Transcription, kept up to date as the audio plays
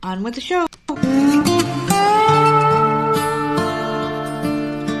On with the show.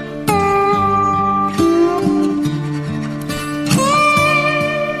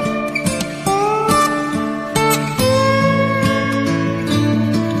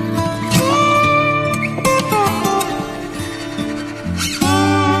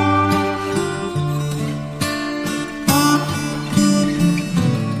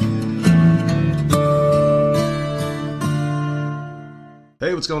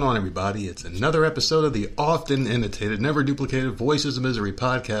 Hey, what's going on, everybody? It's another episode of the often imitated, never duplicated Voices of Misery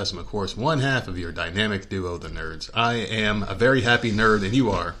podcast. I'm, of course, one half of your dynamic duo, the Nerds. I am a very happy nerd, and you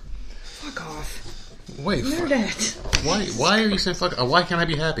are. Fuck off. Wait, Nerdette. Why are you saying fuck? Why can't I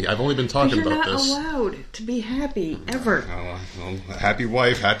be happy? I've only been talking about this. You're not allowed to be happy, ever. Oh, well, happy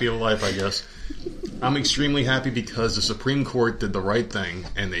wife, happy life, I guess. I'm extremely happy because the Supreme Court did the right thing,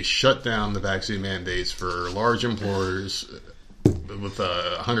 and they shut down the vaccine mandates for large employers with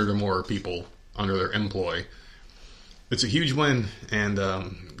 100 or more people under their employ. It's a huge win, and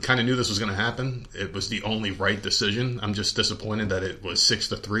kind of knew this was going to happen. It was the only right decision. I'm just disappointed that it was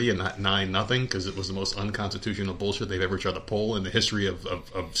 6-3 and not 9-0, because it was the most unconstitutional bullshit they've ever tried to pull in the history of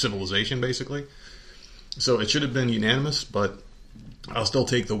civilization, basically. So it should have been unanimous, but I'll still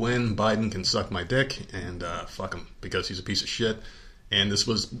take the win. Biden can suck my dick, and fuck him, because he's a piece of shit. And this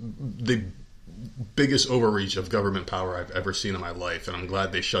was the biggest overreach of government power I've ever seen in my life, and I'm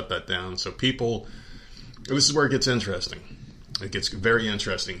glad they shut that down. So people, this is where it gets interesting. It gets very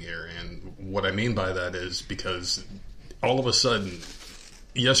interesting here, and what I mean by that is because all of a sudden,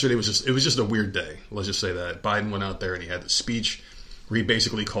 yesterday was just a weird day. Let's just say that. Biden went out there and he had the speech where he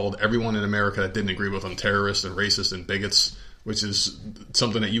basically called everyone in America that didn't agree with him terrorists and racists and bigots, which is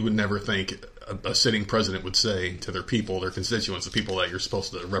something that you would never think a sitting president would say to their people, their constituents, the people that you're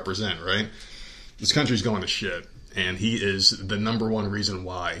supposed to represent, right? This country's going to shit, and he is the number one reason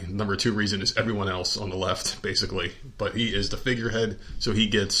why. Number two reason is everyone else on the left, basically. But he is the figurehead, so he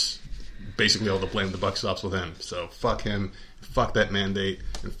gets basically all the blame. The buck stops with him. So fuck him, fuck that mandate,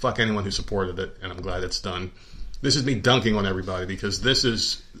 and fuck anyone who supported it, and I'm glad it's done. This is me dunking on everybody, because this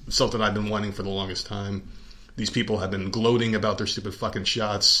is something I've been wanting for the longest time. These people have been gloating about their stupid fucking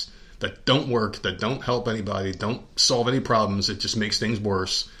shots that don't work, that don't help anybody, don't solve any problems, it just makes things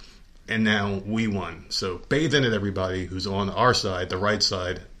worse. And now we won. So bathe in it, everybody who's on our side, the right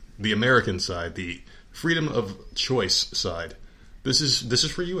side, the American side, the freedom of choice side. This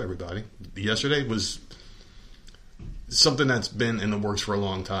is for you, everybody. Yesterday was something that's been in the works for a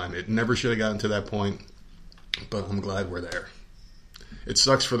long time. It never should have gotten to that point, but I'm glad we're there. It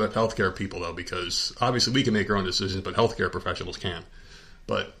sucks for the healthcare people, though, because obviously we can make our own decisions, but healthcare professionals can't.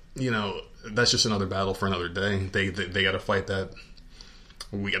 But, you know, that's just another battle for another day. They got to fight that.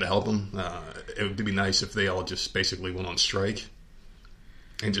 We got to help them. It would be nice if they all just basically went on strike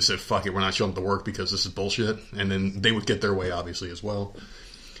and just said, fuck it, we're not showing up to work because this is bullshit. And then they would get their way, obviously, as well.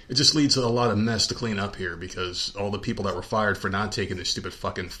 It just leads to a lot of mess to clean up here, because all the people that were fired for not taking this stupid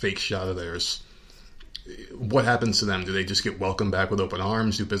fucking fake shot of theirs, what happens to them? Do they just get welcomed back with open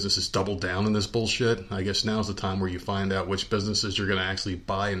arms? Do businesses double down on this bullshit? I guess now's the time where you find out which businesses you're going to actually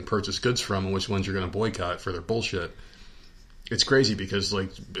buy and purchase goods from and which ones you're going to boycott for their bullshit. It's crazy because, like,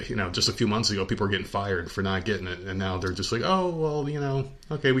 you know, just a few months ago, people were getting fired for not getting it, and now they're just like, oh, well, you know,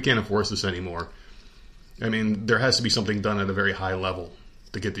 okay, we can't enforce this anymore. I mean, there has to be something done at a very high level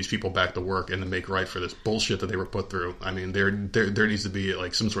to get these people back to work and to make right for this bullshit that they were put through. I mean, there needs to be,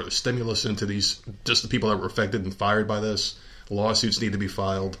 like, some sort of stimulus into these, just the people that were affected and fired by this. Lawsuits need to be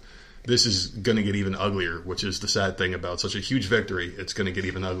filed. This is going to get even uglier, which is the sad thing about such a huge victory. It's going to get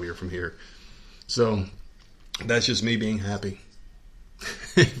even uglier from here. So that's just me being happy.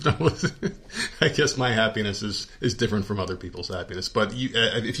 I guess my happiness is different from other people's happiness. But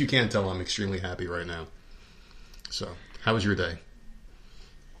if you can't tell, I'm extremely happy right now. So, how was your day?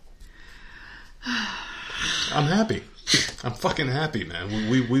 I'm happy. I'm fucking happy, man.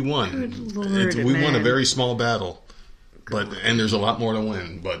 We won. Good Lord, we won a man. very small battle. And there's a lot more to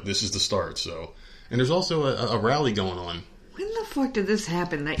win. But this is the start. So, and there's also a rally going on. When the fuck did this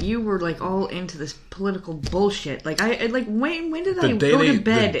happen? That you were like all into this political bullshit? Like when did I go to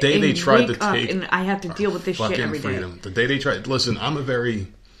bed and wake up and I have to deal with this shit every day? Freedom. The day they tried. Listen, I'm a very.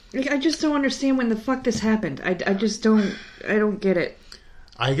 I just don't understand when the fuck this happened. I just don't. I don't get it.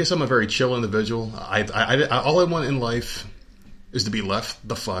 I guess I'm a very chill individual. All I want in life is to be left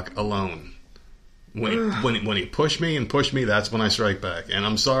the fuck alone. When he pushed me, that's when I strike back. And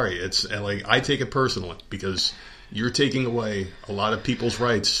I'm sorry. It's like I take it personally because you're taking away a lot of people's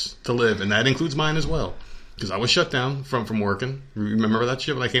rights to live, and that includes mine as well. Because I was shut down from working. Remember that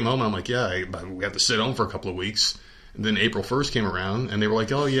shit when I came home? I'm like, yeah, we have to sit home for a couple of weeks. And then April 1st came around, and they were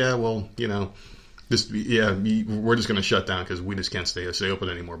like, oh, yeah, well, we're just going to shut down because we just can't stay open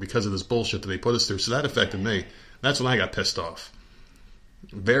anymore because of this bullshit that they put us through. So that affected me. That's when I got pissed off.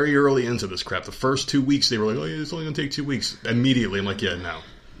 Very early into this crap. The first 2 weeks, they were like, oh, yeah, it's only going to take 2 weeks. Immediately, I'm like, yeah, no.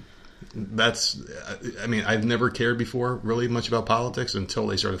 I've never cared before really much about politics until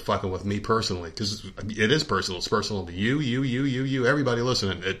they started fucking with me personally. Because it is personal. It's personal to you, everybody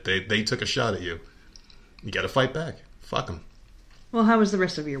listening. They took a shot at you. You got to fight back. Fuck them. Well, how was the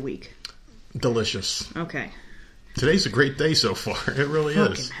rest of your week? Delicious. Okay. Today's a great day so far. It really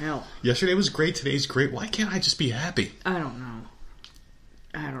is. Fucking hell. Yesterday was great. Today's great. Why can't I just be happy? I don't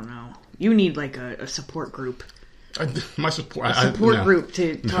know. You need like a support group. My support group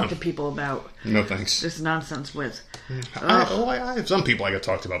to talk to people about. No thanks. This nonsense with. I have some people I can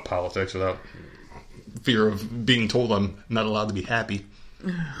talk to about politics without fear of being told I'm not allowed to be happy.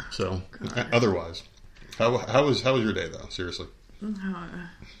 So, otherwise, how was your day though? Seriously.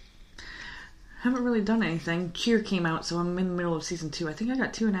 Haven't really done anything. Cheer came out, so I'm in the middle of season 2. I think I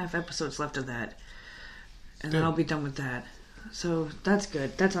got 2.5 episodes left of that, and then I'll be done with that. So that's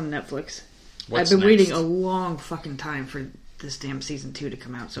good. That's on Netflix. I've been waiting a long fucking time for this damn season 2 to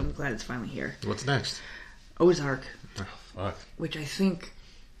come out, so I'm glad it's finally here. What's next? Ozark. Oh, fuck. Which I think...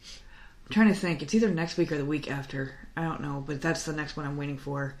 I'm trying to think. It's either next week or the week after. I don't know, but that's the next one I'm waiting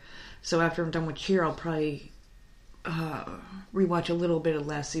for. So after I'm done with Cheer, I'll probably rewatch a little bit of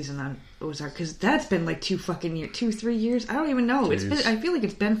last season on Ozark, because that's been like 2-3 years. I don't even know. Jeez. I feel like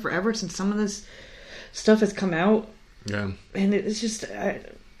it's been forever since some of this stuff has come out. Yeah. And it's just...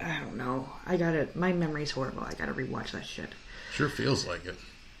 I don't know. My memory's horrible. I gotta rewatch that shit. Sure feels like it.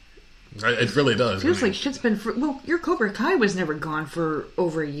 It really does. Feels like shit's been... your Cobra Kai was never gone for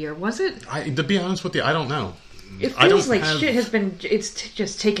over a year, was it? To be honest with you, I don't know. It feels like shit has been... It's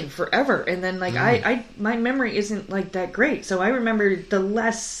just taken forever. And then, like, my memory isn't, like, that great. So I remember the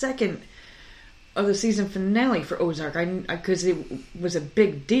last second of the season finale for Ozark. Because it was a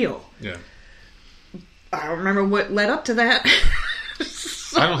big deal. Yeah. I don't remember what led up to that.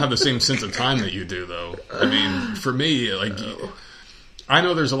 I don't have the same sense of time that you do, though. I mean, for me, like, I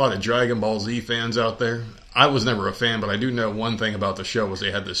know there's a lot of Dragon Ball Z fans out there. I was never a fan, but I do know one thing about the show was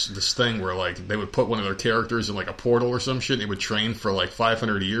they had this thing where, like, they would put one of their characters in, like, a portal or some shit, and they would train for, like,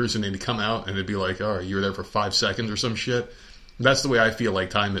 500 years, and they'd come out, and it'd be like, all right, you were there for 5 seconds or some shit. That's the way I feel like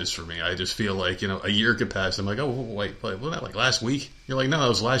time is for me. I just feel like, a year could pass. I'm like, oh, wait, wasn't that, like, last week? You're like, no, that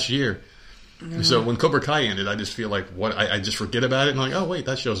was last year. Mm-hmm. So when Cobra Kai ended, I just feel like I just forget about it and I'm like, oh wait,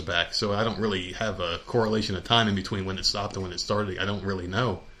 that show's back. So I don't really have a correlation of time in between when it stopped and when it started. I don't really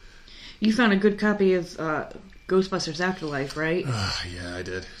know. You found a good copy of Ghostbusters Afterlife, right? Yeah, I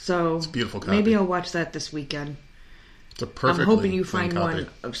did. So it's a beautiful copy. Maybe I'll watch that this weekend. It's a perfectly I'm hoping you find copy. One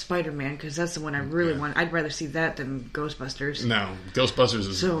of Spider-Man, because that's the one I really want. I'd rather see that than Ghostbusters. No, Ghostbusters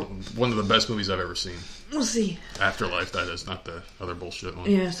is one of the best movies I've ever seen. We'll see. Afterlife, that is, not the other bullshit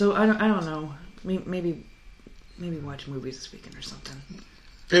one. Yeah, so I don't know. Maybe watch movies this weekend or something.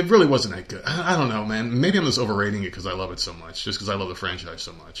 It really wasn't that good. I don't know, man. Maybe I'm just overrating it because I love it so much. Just because I love the franchise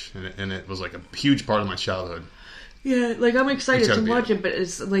so much. And it was like a huge part of my childhood. Yeah, like I'm excited to watch it, but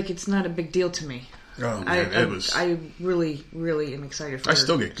it's not a big deal to me. Oh, man, I really, really am excited for it. I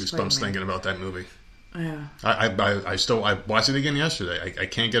still get goosebumps Spider-Man. Thinking about that movie. Yeah. I watched it again yesterday. I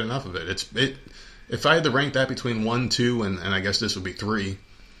can't get enough of it. If I had to rank that between 1, 2, and I guess this would be 3,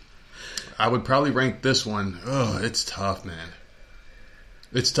 I would probably rank this one. Oh, it's tough, man.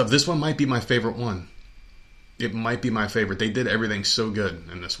 It's tough. This one might be my favorite one. It might be my favorite. They did everything so good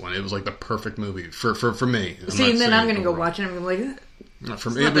in this one. It was like the perfect movie for me. See, and then I'm going to go watch it and I'm like...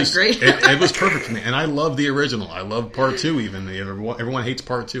 For me, it was great. it was perfect for me, and I love the original. I love part 2. Even everyone hates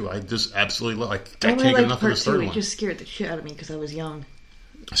part 2. I just absolutely love. I can't get enough of the third one. It just scared the shit out of me because I was young.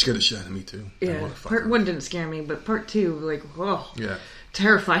 It scared the shit out of me too. Yeah, part 1 didn't scare me, but part 2, like, whoa, yeah,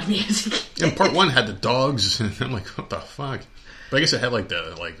 terrified me as a kid. And part 1 had the dogs, and I'm like, what the fuck? But I guess it had like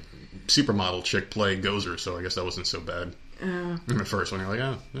the supermodel chick play Gozer, so I guess that wasn't so bad. In the first one, you're like,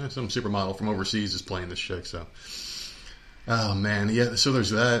 oh, yeah, some supermodel from overseas is playing this chick, so. Oh, man. Yeah, so there's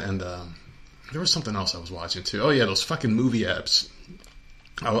that, and there was something else I was watching, too. Oh, yeah, those fucking movie apps.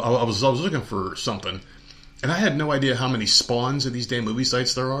 I was looking for something, and I had no idea how many spawns of these damn movie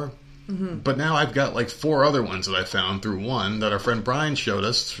sites there are. Mm-hmm. But now I've got, 4 other ones that I found through one that our friend Brian showed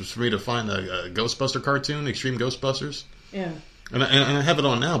us for me to find a Ghostbuster cartoon, Extreme Ghostbusters. Yeah. And I have it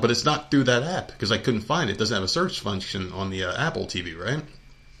on now, but it's not through that app, because I couldn't find it. It doesn't have a search function on the Apple TV, right?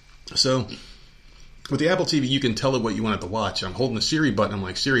 So... with the Apple TV, you can tell it what you want it to watch. I'm holding the Siri button. I'm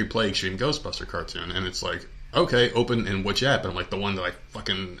like, Siri, play Extreme Ghostbuster cartoon. And it's like, okay, open in which app? And I'm like, the one that I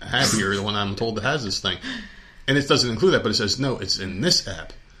fucking have here, the one I'm told that has this thing. And it doesn't include that, but it says, no, it's in this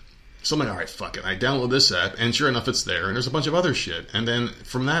app. So I'm like, all right, fuck it. I download this app, and sure enough, it's there, and there's a bunch of other shit. And then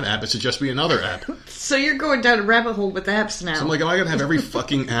from that app, it suggests me another app. So you're going down a rabbit hole with apps now. So I'm like, am I going to have every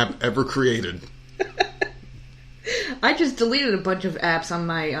fucking app ever created? I just deleted a bunch of apps on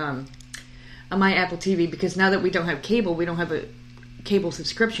my Apple TV because now that we don't have cable, we don't have a cable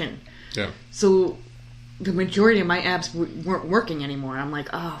subscription. Yeah. So the majority of my apps weren't working anymore. I'm like,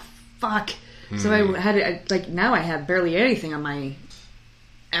 oh, fuck. So I had now I have barely anything on my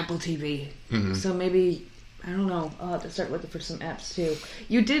Apple TV. Mm-hmm. So maybe, I don't know, I'll have to start looking for some apps too.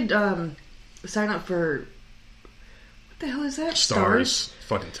 You did sign up for, what the hell is that? Stars.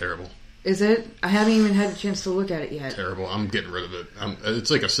 Fucking terrible. Is it? I haven't even had a chance to look at it yet. Terrible. I'm getting rid of it. It's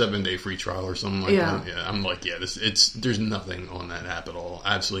like a 7-day free trial or something like that. Yeah. I'm like, there's nothing on that app at all.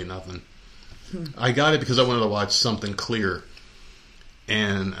 Absolutely nothing. I got it because I wanted to watch something clear.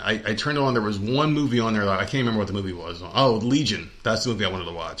 And I turned it on. There was one movie on there that I can't remember what the movie was. Oh, Legion. That's the movie I wanted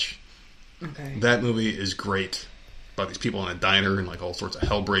to watch. Okay. That movie is great. About these people in a diner and like all sorts of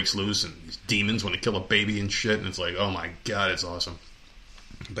hell breaks loose and these demons want to kill a baby and shit. And it's like, oh my god, it's awesome.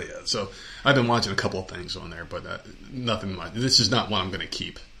 But yeah, so I've been watching a couple of things on there, but nothing much. This is not one I'm going to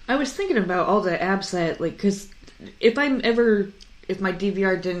keep. I was thinking about all the apps that, like, because if my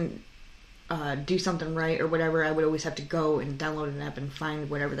DVR didn't do something right or whatever, I would always have to go and download an app and find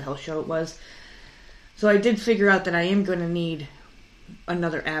whatever the hell show it was. So I did figure out that I am going to need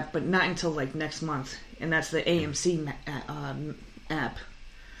another app, but not until like next month, and that's the AMC app,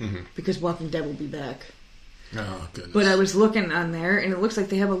 because Walking Dead will be back. Oh, goodness. But I was looking on there, and it looks like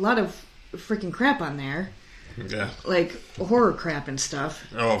they have a lot of freaking crap on there. Yeah. Like horror crap and stuff.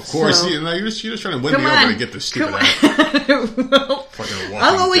 Oh, of course. So, you're just trying to win me over to get this stupid app. Well,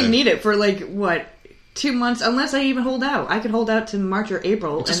 I'll only need it for, like, what, 2 months? Unless I even hold out. I could hold out to March or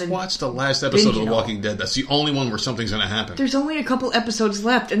April. Just watch the last episode of The Walking Dead. That's the only one where something's going to happen. There's only a couple episodes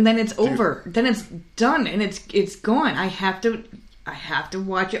left, and then it's over. Then it's done, and it's gone. I have to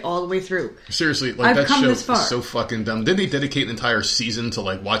watch it all the way through. Seriously, like, that show is so fucking dumb. Didn't they dedicate an entire season to,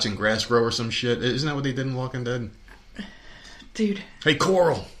 like, watching grass grow or some shit? Isn't that what they did in Walking Dead? Dude. Hey,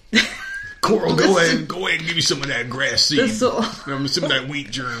 Coral. Coral, go ahead and give me some of that grass seed. Some of that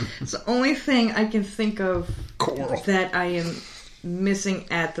wheat germ. It's the only thing I can think of Coral that I am missing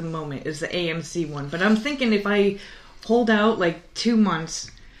at the moment is the AMC one. But I'm thinking if I hold out, like, 2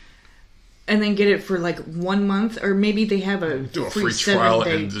 months... and then get it for like 1 month, or maybe they have a free trial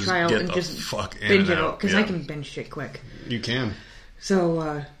and just binge it all, because I can binge shit quick. You can.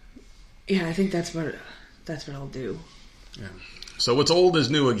 So, yeah, I think that's what I'll do. Yeah. So what's old is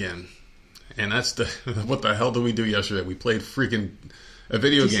new again, and that's what the hell did we do yesterday? We played freaking a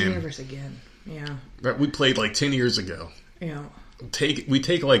video DC game. Universe again. Yeah. That we played like 10 years ago. Yeah. We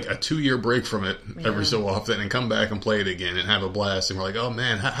take like a 2-year break from it every so often and come back and play it again and have a blast. And we're like, oh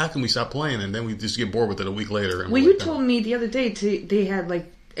man, how can we stop playing? And then we just get bored with it a week later. And you told me the other day they had, like,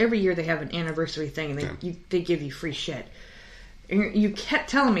 every year they have an anniversary thing and they give you free shit. And you kept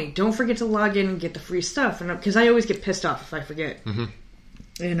telling me, don't forget to log in and get the free stuff. And because I always get pissed off if I forget. Mm-hmm.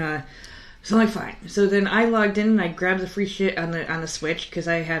 And so I'm like, fine. So then I logged in and I grabbed the free shit on the Switch because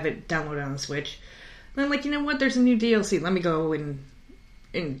I have it downloaded on the Switch. And I'm like, you know what? There's a new DLC. Let me go and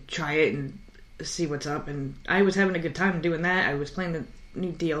try it and see what's up. And I was having a good time doing that. I was playing the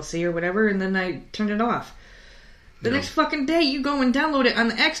new DLC or whatever, and then I turned it off. The next fucking day, you go and download it on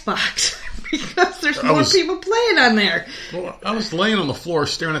the Xbox because there's more people playing on there. Well, I was laying on the floor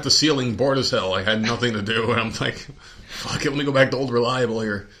staring at the ceiling, bored as hell. I had nothing to do, and I'm like, fuck it, let me go back to old reliable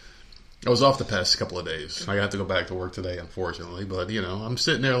here. I was off the past couple of days. I got to go back to work today, unfortunately. But, I'm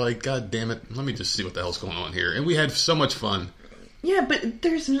sitting there like, God damn it, let me just see what the hell's going on here. And we had so much fun. Yeah, but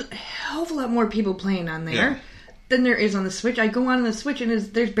there's a hell of a lot more people playing on there than there is on the Switch. I go on the Switch and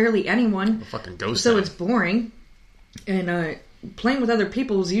there's barely anyone. A fucking ghost So it's boring. And playing with other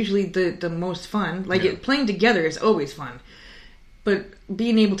people is usually the most fun. Like, playing together is always fun. But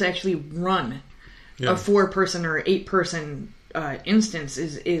being able to actually run a 4-person or 8-person... instance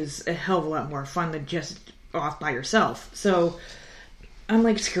is a hell of a lot more fun than just off by yourself. So I'm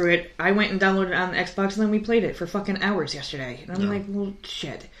like, screw it. I went and downloaded it on the Xbox and then we played it for fucking hours yesterday. And I'm like, well,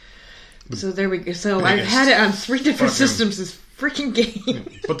 shit. So there we go. So I've had it on 3 different systems this freaking game.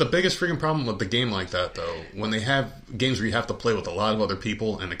 But the biggest freaking problem with the game like that, though, when they have games where you have to play with a lot of other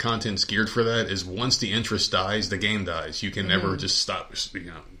people and the content's geared for that, is once the interest dies, the game dies. You can never just stop, just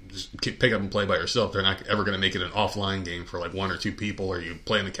pick up and play by yourself. They're not ever going to make it an offline game for like 1 or 2 people, or you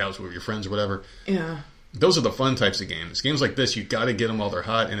play on the couch with your friends or whatever. Yeah. Those are the fun types of games. Games like this, you got to get them while they're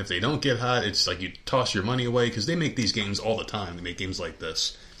hot, and if they don't get hot, it's like you toss your money away, because they make these games all the time. They make games like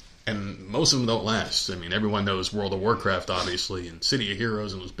this. And most of them don't last. I mean, everyone knows World of Warcraft, obviously, and City of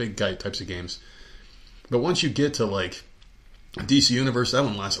Heroes and those big guy types of games. But once you get to, like, DC Universe, that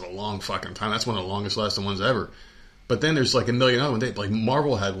one lasted a long fucking time. That's one of the longest lasting ones ever. But then there's, like, a million other ones. Like,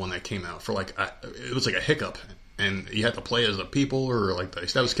 Marvel had one that came out for, like, it was like a hiccup. And you had to play as the people or, like, the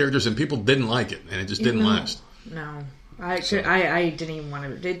established characters, and people didn't like it. And it just didn't last. No. I didn't even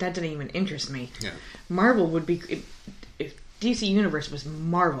want to... That didn't even interest me. Yeah. Marvel would be... If DC Universe was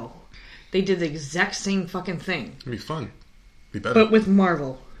Marvel, they did the exact same fucking thing. It'd be fun. Be better. But with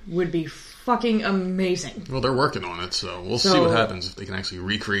Marvel, would be fucking amazing. Well, they're working on it, so we'll see what happens if they can actually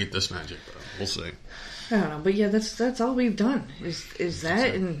recreate this magic. But we'll see. I don't know, but yeah, that's all we've done. Is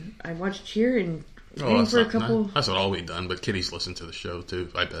that, and I watched Cheer and waiting for a couple. That's not all we've done, but Kitty's listened to the show too,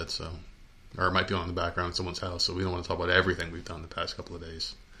 I bet. So, or it might be on in the background at someone's house. So we don't want to talk about everything we've done the past couple of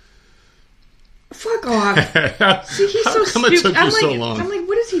days. Fuck off! See, he's so stupid. It took you so long? I'm like,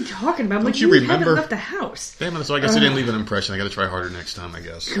 what is he talking about? I'm Don't like, you remember? Haven't left the house. Damn it! So I guess I didn't leave an impression. I got to try harder next time, I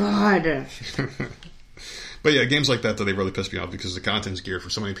guess. God. But yeah, games like that, though, they really piss me off because the content's geared for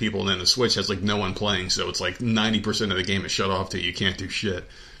so many people, and then the Switch has like no one playing, so it's like 90% of the game is shut off to you. You can't do shit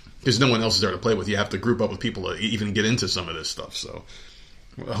because no one else is there to play with. You have to group up with people to even get into some of this stuff. So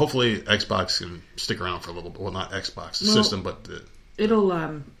hopefully Xbox can stick around for a little bit. Well, not Xbox, the system, but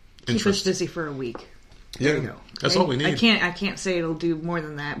it'll keep us busy for a week. There you go. That's all we need. I can't say it'll do more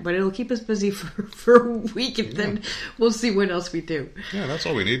than that, but it'll keep us busy for a week, and then we'll see what else we do. Yeah, that's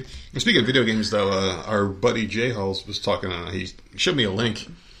all we need. And speaking of video games, though, our buddy Jay Halls was talking. He showed me a link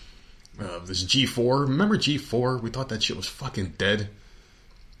of this G4. Remember G4? We thought that shit was fucking dead.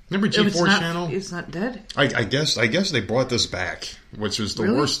 Remember G4 channel? It's not dead. I guess they brought this back, which was the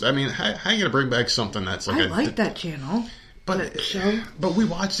worst. I mean, how are you going to bring back something that's like? I like that channel, that show. But we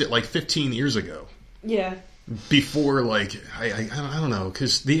watched it like 15 years ago. Yeah. Before, like, I don't know,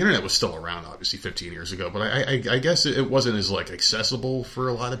 because the internet was still around, obviously, 15 years ago, but I guess it wasn't as, like, accessible for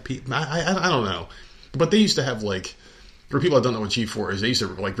a lot of people. I don't know. But they used to have, like, for people that don't know what G4 is, they used to,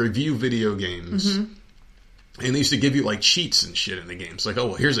 like, review video games. Mm-hmm. And they used to give you, like, cheats and shit in the games. Like, oh,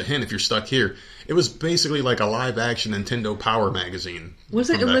 well, here's a hint if you're stuck here. It was basically like a live-action Nintendo Power magazine.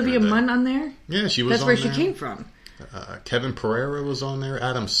 Wasn't Olivia Munn on there? Yeah, she was on there. That's where she came from. Kevin Pereira was on there.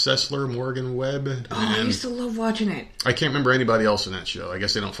 Adam Sessler, Morgan Webb. I used to love watching it. I can't remember anybody else in that show. I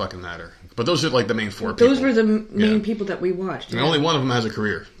guess they don't fucking matter. But those are like the main four people. Those were the main people that we watched. And only one of them has a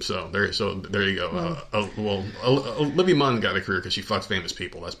career. So there you go. Olivia Munn got a career because she fucked famous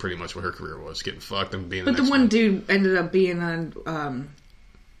people. That's pretty much what her career was, getting fucked and being. But the one dude ended up being on.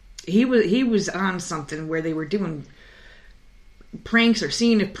 He was on something where they were doing pranks or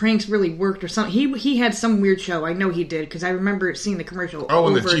seeing if pranks really worked or something. He had some weird show. I know he did because I remember seeing the commercial. Oh,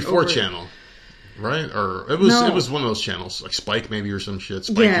 on the G4 channel, right? Or it was one of those channels like Spike maybe or some shit.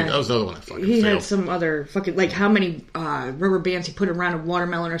 Spike, yeah, that was another one that fucking failed. Had some other fucking like how many rubber bands he put around a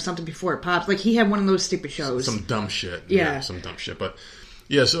watermelon or something before it pops. Like he had one of those stupid shows. Some dumb shit. Yeah, some dumb shit. But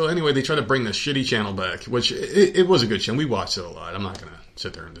yeah, so anyway, they tried to bring this shitty channel back, which it was a good channel. We watched it a lot. I'm not gonna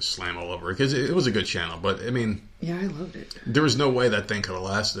sit there and just slam all over it because it was a good channel. But I mean, yeah, I loved it. There was no way that thing could have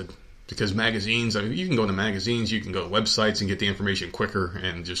lasted because magazines. I mean, you can go to magazines, you can go to websites and get the information quicker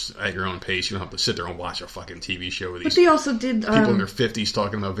and just at your own pace. You don't have to sit there and watch a fucking TV show with these. But they also did people in their 50s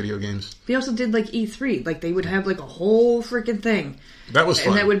talking about video games. They also did like E3, like they would have like a whole freaking thing. That was fun.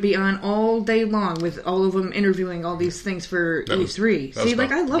 And that would be on all day long with all of them interviewing all these things for E3. See,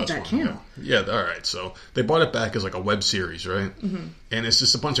 like I love that channel. Yeah, all right. So they brought it back as like a web series, right? Mm-hmm. And it's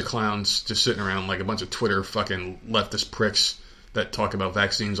just a bunch of clowns just sitting around like a bunch of Twitter fucking leftist pricks that talk about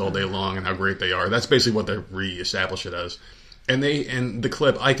vaccines all day long and how great they are. That's basically what they re-establish it as. And the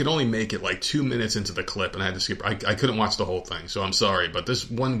clip, I could only make it like 2 minutes into the clip, and I had to skip. I couldn't watch the whole thing, so I'm sorry. But this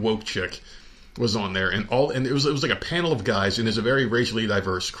one woke chick was on there, and it was like a panel of guys, and there's a very racially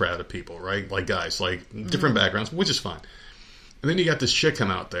diverse crowd of people, right? Like guys, like different backgrounds, which is fine. And then you got this chick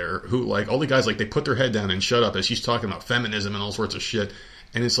come out there who, like, all the guys, like, they put their head down and shut up as she's talking about feminism and all sorts of shit.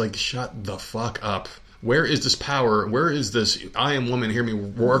 And it's like, shut the fuck up. Where is this power? Where is this I am woman, hear me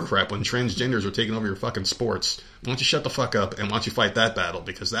roar crap when transgenders are taking over your fucking sports? Why don't you shut the fuck up and why don't you fight that battle?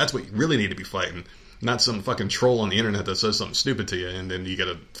 Because that's what you really need to be fighting. Not some fucking troll on the internet that says something stupid to you and then you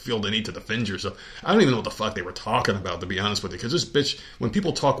gotta feel the need to defend yourself. I don't even know what the fuck they were talking about, to be honest with you. Because this bitch, when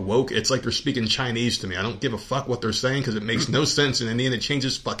people talk woke, it's like they're speaking Chinese to me. I don't give a fuck what they're saying because it makes no sense and in the end it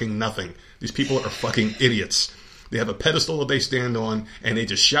changes fucking nothing. These people are fucking idiots. They have a pedestal that they stand on, and they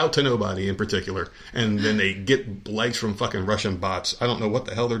just shout to nobody in particular, and then they get likes from fucking Russian bots. I don't know what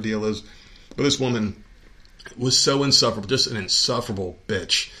the hell their deal is, but this woman was so insufferable, just an insufferable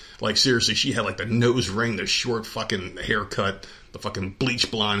bitch. Like, seriously, she had, like, the nose ring, the short fucking haircut, the fucking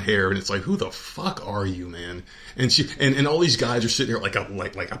bleach blonde hair, and it's like, who the fuck are you, man? And she and all these guys are sitting there like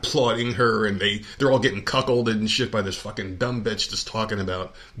applauding her, and they're all getting cuckolded and shit by this fucking dumb bitch just talking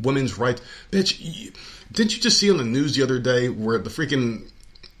about women's rights. Bitch, didn't you just see on the news the other day where the freaking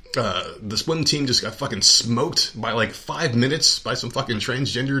the swim team just got fucking smoked by like 5 minutes by some fucking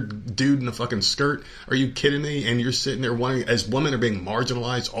transgender dude in a fucking skirt? Are you kidding me? And you're sitting there wondering, as women are being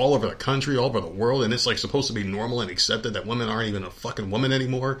marginalized all over the country, all over the world, and it's like supposed to be normal and accepted that women aren't even a fucking woman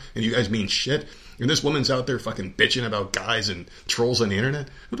anymore, and you guys mean shit? And this woman's out there fucking bitching about guys and trolls on the internet?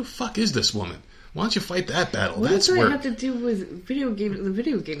 Who the fuck is this woman? Why don't you fight that battle? What does that have to do with the video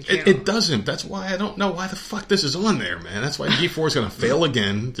game channel? It doesn't. That's why I don't know why the fuck this is on there, man. That's why G4 is going to fail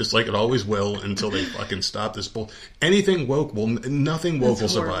again, just like it always will, until they fucking stop this bull. Anything woke nothing woke will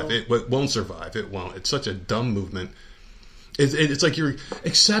survive. It won't survive. It won't. It's such a dumb movement. It's like you're,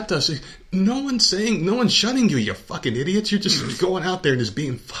 accept us. No one's shunning you, you fucking idiots. You're just going out there and just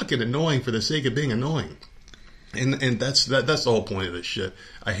being fucking annoying for the sake of being annoying. And that's the whole point of this shit.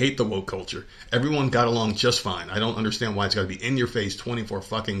 I hate the woke culture. Everyone got along just fine. I don't understand why it's got to be in your face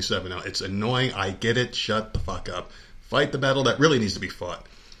 24-7 now. It's annoying. I get it. Shut the fuck up. Fight the battle that really needs to be fought.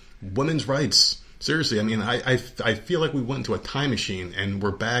 Women's rights. Seriously, I mean, I feel like we went into a time machine and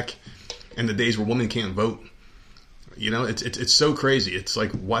we're back in the days where women can't vote. You know, it's so crazy. It's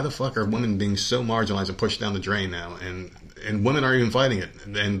like, why the fuck are women being so marginalized and pushed down the drain now? And women aren't even fighting it.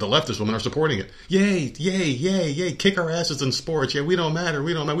 And the leftist women are supporting it. Yay, yay, yay, yay. Kick our asses in sports. Yeah, we don't matter.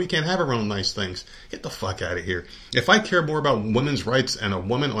 We can't have our own nice things. Get the fuck out of here. If I care more about women's rights and a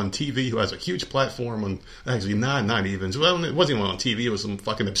woman on TV who has a huge platform on, actually, not even. Well, it wasn't even on TV. It was some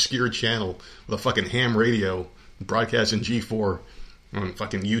fucking obscure channel with a fucking ham radio broadcasting G4 on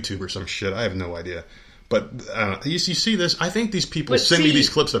fucking YouTube or some shit. I have no idea. But you see this? I think these people send me these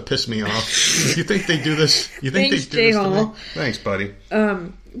clips that piss me off. You think they do this? You think Thanks, they do this to J-Hall. me? Thanks, buddy.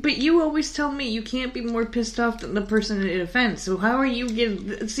 But you always tell me you can't be more pissed off than the person it offends. So how are you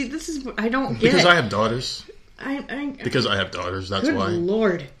getting... See, this is... I don't get Because it. I have daughters. Because I have daughters, that's Good why.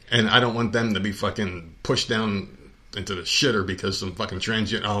 Lord. And I don't want them to be fucking pushed down into the shitter because some fucking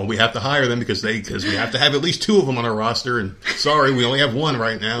transgender... Oh, we have to hire them because we have to have at least 2 of them on our roster. And sorry, we only have 1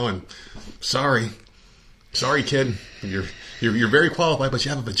 right now. And sorry, kid. You're very qualified, but you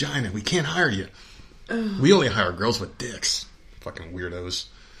have a vagina. We can't hire you. We only hire girls with dicks. Fucking weirdos.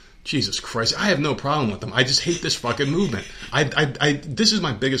 Jesus Christ. I have no problem with them. I just hate this fucking movement. This is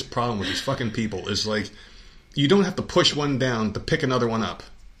my biggest problem with these fucking people is like, you don't have to push one down to pick another one up.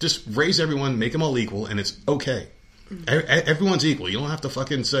 Just raise everyone, make them all equal, and it's okay. Everyone's equal. You don't have to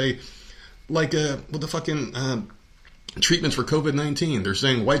fucking say, like, with the fucking treatments for COVID-19, they're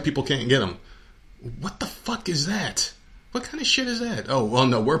saying white people can't get them. What the fuck is that? What kind of shit is that? Oh, well,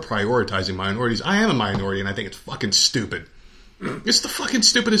 no, we're prioritizing minorities. I am a minority, and I think it's fucking stupid. It's the fucking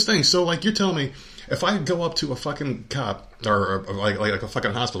stupidest thing. So, like, you're telling me, if I go up to a fucking cop, or like a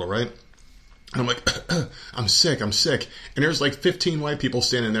fucking hospital, right? And I'm like, I'm sick. And there's like 15 white people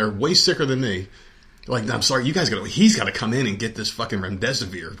standing there, way sicker than me. Like, I'm sorry, he's got to come in and get this fucking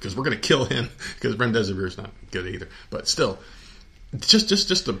remdesivir, because we're going to kill him, because remdesivir is not good either. But still,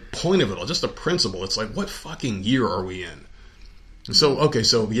 just the point of it all, just the principle. It's like, what fucking year are we in? And so, okay,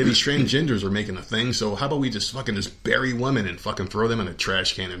 so yeah, these transgenders are making a thing, so how about we just bury women and fucking throw them in a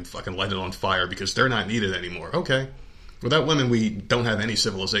trash can and fucking light it on fire because they're not needed anymore. Okay. Without women, we don't have any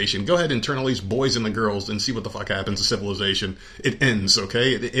civilization. Go ahead and turn all these boys into girls and see what the fuck happens to civilization. It ends,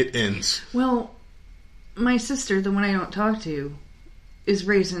 okay? It ends. Well, my sister, the one I don't talk to, is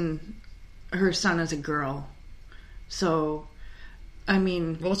raising her son as a girl. So, I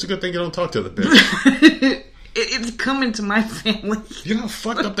mean... Well, it's a good thing you don't talk to the bitch. It's coming to my family. You know how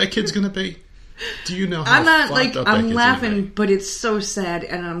fucked up that kid's gonna be? Do you know how I'm not, fucked up that I'm kid's laughing, gonna be? but it's so sad,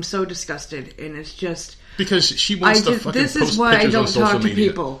 and I'm so disgusted, and it's just... Because she wants to fucking this post is why I pictures on don't social talk to media.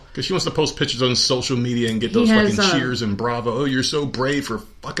 people. Because she wants to post pictures on social media and get those fucking cheers and bravo. Oh, you're so brave for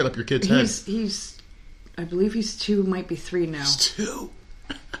fucking up your kid's head. He's, I believe he's 2, might be 3 now. He's 2?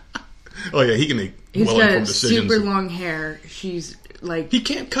 Oh yeah, he can make He's well-informed got decisions. super long hair. She's like... He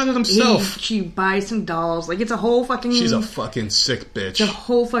can't cut it himself. She buys some dolls. Like, it's a whole fucking... She's a fucking sick bitch. It's a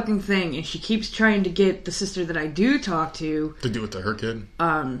whole fucking thing. And she keeps trying to get the sister that I do talk to... To do it to her kid?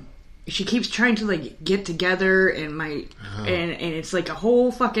 She keeps trying to, like, get together, and and it's like a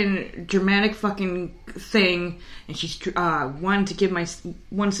whole fucking dramatic fucking thing. And she's wanted to give my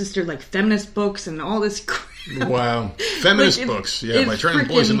one sister, like, feminist books and all this crap. Wow. Feminist like, books. Yeah, by turning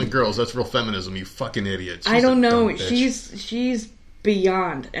boys into girls. That's real feminism, you fucking idiot. I don't know. She's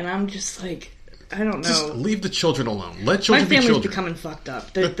beyond. And I'm just like... I don't know. Just leave the children alone. Let children be children. My family's becoming fucked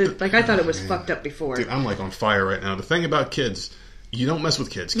up. Like, I thought it was fucked up before. Dude, I'm like on fire right now. The thing about kids, You don't mess with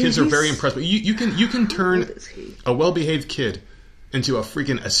kids. Kids are very impressed. But you can turn a well-behaved kid into a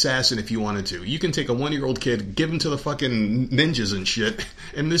freaking assassin if you wanted to. You can take a 1-year-old kid, give him to the fucking ninjas and shit,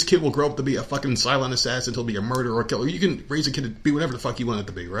 and this kid will grow up to be a fucking silent assassin. He'll be a murderer or a killer. You can raise a kid to be whatever the fuck you want it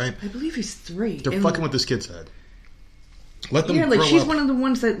to be, right? I believe he's 3. They're fucking with this kid's head. Let them grow she's up. one of the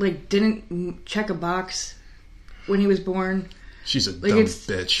ones that, like, didn't check a box when he was born. She's a dumb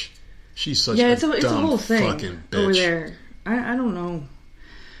bitch. She's such it's a whole thing fucking bitch. over there. I don't know.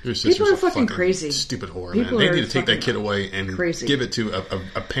 People are fucking crazy. Stupid whore, man. They need to take that kid away and give it to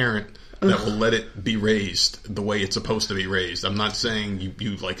a parent that will let it be raised the way it's supposed to be raised. I'm not saying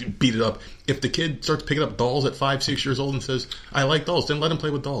you like beat it up. If the kid starts picking up dolls at 5, 6 years old and says, I like dolls, then let him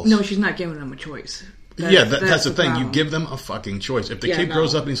play with dolls. No, she's not giving them a choice. That's the thing. Problem. You give them a fucking choice. If the kid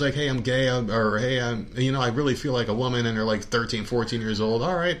grows up and he's like, hey, I'm gay, or hey, I really feel like a woman, and they're like 13, 14 years old,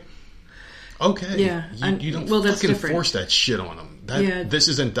 all right. Okay. Yeah. You don't fucking force that shit on them. This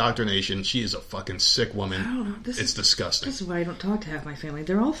is indoctrination. She is a fucking sick woman. I don't know. It's disgusting. This is why I don't talk to half my family.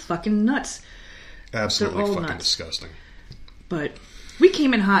 They're all fucking nuts. Absolutely fucking nuts. Disgusting. But we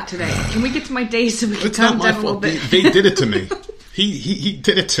came in hot today. Can we get to my days so we can calm down a little bit? They did it to me. He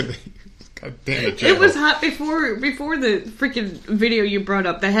did it to me. God damn it, It was hot before the freaking video you brought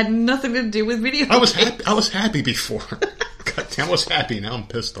up that had nothing to do with video games. I was happy before. God damn, I was happy. Now I'm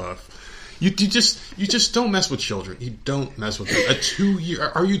pissed off. You just don't mess with children. You don't mess with them. A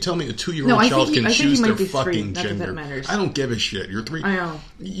 2-year... Are you telling me a 2-year-old child can choose their fucking gender? I don't give a shit. You're 3. I know.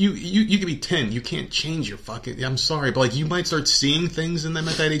 You can be 10. You can't change your fucking... I'm sorry, but like you might start seeing things in them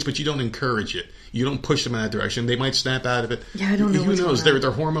at that age, but you don't encourage it. You don't push them in that direction. They might snap out of it. Yeah, I don't know. Who knows? Their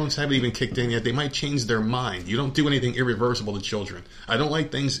hormones haven't even kicked in yet. They might change their mind. You don't do anything irreversible to children. I don't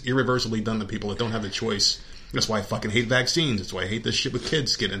like things irreversibly done to people that don't have the choice. That's why I fucking hate vaccines. That's why I hate this shit with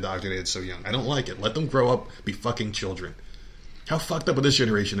kids getting indoctrinated so young. I don't like it. Let them grow up, be fucking children. How fucked up would this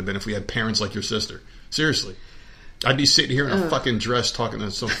generation have been if we had parents like your sister? Seriously. I'd be sitting here in a fucking dress talking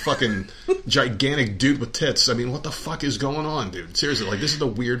to some fucking gigantic dude with tits. I mean, what the fuck is going on, dude? Seriously, like, this is the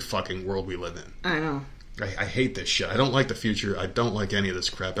weird fucking world we live in. I know. I hate this shit. I don't like the future. I don't like any of this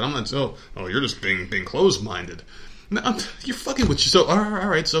crap. And I'm not you're just being closed-minded. No, you're fucking with... So, all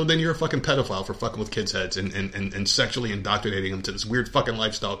right, so then you're a fucking pedophile for fucking with kids' heads and sexually indoctrinating them to this weird fucking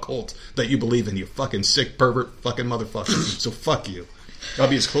lifestyle cult that you believe in, you fucking sick pervert fucking motherfucker. So fuck you. I'll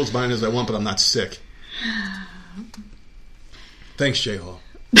be as close-minded as I want, but I'm not sick. Thanks, J. Hall.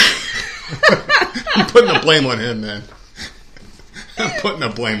 I'm putting the blame on him, man. I'm putting the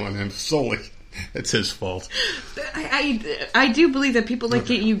blame on him solely. It's his fault. I do believe that people like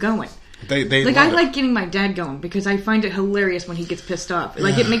get you going. They I like getting my dad going because I find it hilarious when he gets pissed off.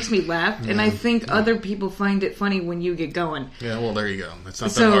 Like, it makes me laugh, and I think other people find it funny when you get going. Yeah, well, there you go. It's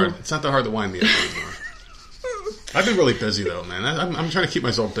not that hard. It's not that hard to wind me up anymore. I've been really busy, though, man. I'm trying to keep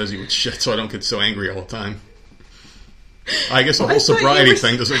myself busy with shit so I don't get so angry all the time. I guess the whole sobriety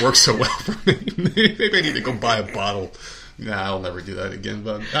thing doesn't work so well for me. Maybe I need to go buy a bottle. Nah, I'll never do that again,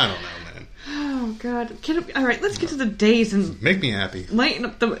 but I don't know, man. Oh, God. All right, let's get to the days and... Make me happy. Lighten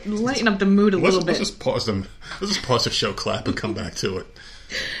up the mood a little bit. Let's just pause the show clap and come back to it.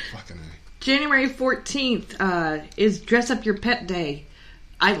 Fucking A. January 14th is Dress Up Your Pet Day.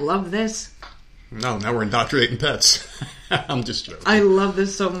 I love this. No, now we're indoctrinating pets. I'm just joking. I love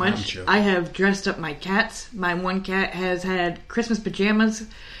this so much. I have dressed up my cats. My one cat has had Christmas pajamas.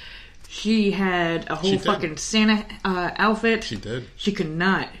 She had a whole fucking Santa outfit. She did. She could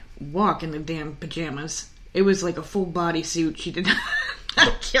not walk in the damn pajamas. It was like a full body suit. She did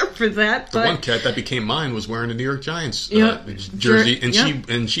not care for that. The one cat that became mine was wearing a New York Giants jersey,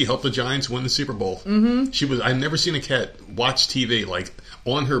 and she helped the Giants win the Super Bowl. Mm-hmm. I've never seen a cat watch TV like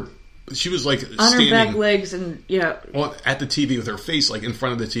on her. She was like on standing her back legs and at the TV with her face like in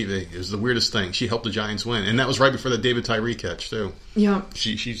front of the TV. It was the weirdest thing. She helped the Giants win, and that was right before the David Tyree catch too. Yeah,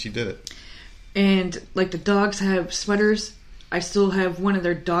 she did it. And like the dogs have sweaters. I still have one of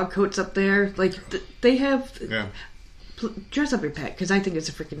their dog coats up there. Like they have. Yeah. Dress up your pet because I think it's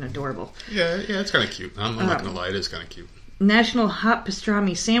freaking adorable. Yeah, it's kind of cute. I'm not gonna lie, it is kind of cute. National Hot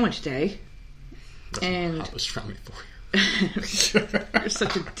Pastrami Sandwich Day. And hot pastrami for you. You're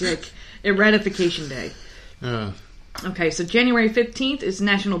such a dick. Ratification Day. Okay, so January 15th is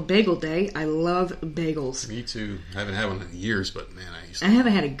National Bagel Day. I love bagels. Me too. I haven't had one in years, but man, I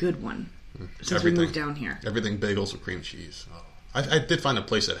haven't had a good one since we moved down here. Everything bagels with cream cheese. Oh. I did find a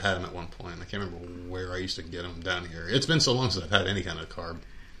place that had them at one point. I can't remember where I used to get them down here. It's been so long since I've had any kind of carb.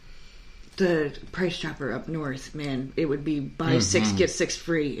 The Price Chopper up north, man, it would be buy 6 get 6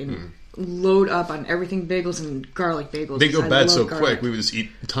 free, and load up on everything bagels and garlic bagels. They go bad so garlic. quick. We would just eat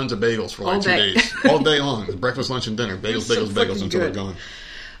tons of bagels for like All 2 day. days. All day long. Breakfast, lunch, and dinner. Bagels, so bagels, bagels fucking until good. they're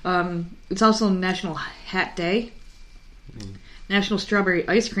gone. It's also National Hat Day, National Strawberry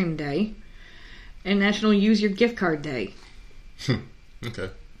Ice Cream Day, and National Use Your Gift Card Day. Okay.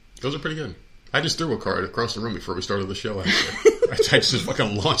 Those are pretty good. I just threw a card across the room before we started the show, actually. I just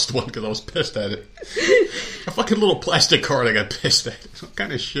fucking launched one because I was pissed at it. A fucking little plastic card I got pissed at. What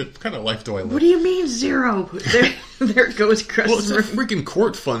kind of shit? What kind of life do I live? What do you mean 0? There it goes across Well, it's the a room. freaking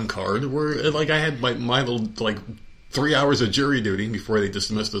court fund card where, like, I had my little, like, 3 hours of jury duty before they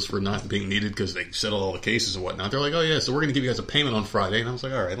dismissed us for not being needed because they settled all the cases and whatnot. They're like, oh, yeah, so we're going to give you guys a payment on Friday. And I was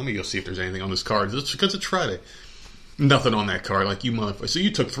like, all right, let me go see if there's anything on this card. It's because it's Friday. Nothing on that card. Like, you motherfucker. So you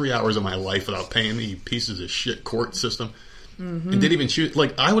took 3 hours of my life without paying me, you pieces of shit court system. Mm-hmm. And didn't even choose.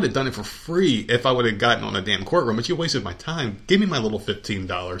 Like, I would have done it for free if I would have gotten on a damn courtroom, but you wasted my time. Give me my little $15,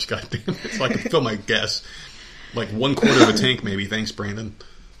 goddamn it, so I can fill my gas. Like 1/4 of a tank, maybe. Thanks, Brandon.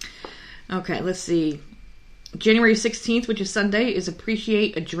 Okay, let's see. January 16th, which is Sunday, is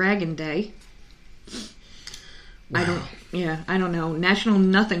Appreciate a Dragon Day. Wow. I don't know. National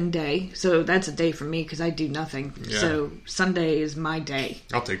Nothing Day. So that's a day for me because I do nothing. Yeah. So Sunday is my day.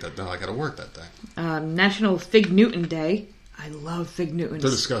 I'll take that. I got to work that day. National Fig Newton Day. I love Fig Newtons.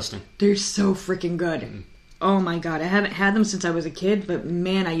 They're disgusting. They're so freaking good. Oh my god. I haven't had them since I was a kid, but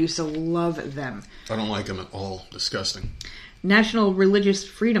man, I used to love them. I don't like them at all. Disgusting. National Religious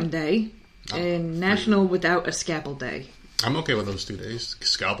Freedom Day. And National Without a Scalpel Day. I'm okay with those 2 days.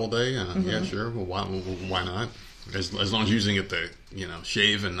 Scalpel Day, yeah, sure. Well, why not? As long as you're using it to,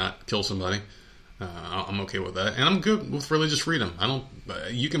 shave and not kill somebody, I'm okay with that. And I'm good with religious freedom.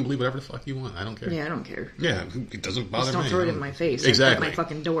 You can believe whatever the fuck you want. I don't care. Yeah, I don't care. Yeah, it doesn't bother me. Just don't throw it in my face. Exactly. At my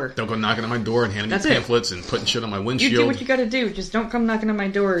fucking door. Don't go knocking on my door and handing me pamphlets and putting shit on my windshield. You do what you gotta do. Just don't come knocking on my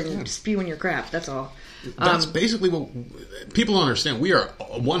door and spewing your crap. That's all. That's basically what people don't understand. We are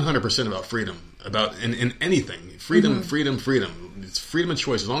 100% about freedom, about in anything. Freedom, freedom, freedom. It's freedom of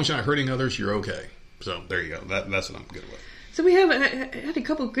choice. As long as you're not hurting others, you're okay. So there you go. That's what I'm good with. So we have had a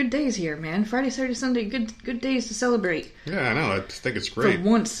couple of good days here, man. Friday, Saturday, Sunday, good days to celebrate. Yeah, I know. I think it's great. For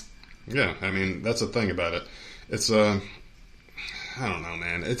once. Yeah, I mean, that's the thing about it. It's, I don't know,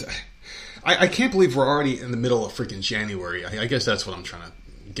 man. I can't believe we're already in the middle of freaking January. I guess that's what I'm trying to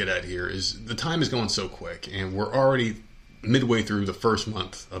get at here, is the time is going so quick, and we're already midway through the first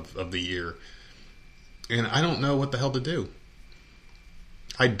month of the year. And I don't know what the hell to do.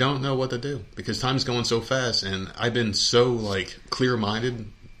 I don't know what to do because time's going so fast, and I've been so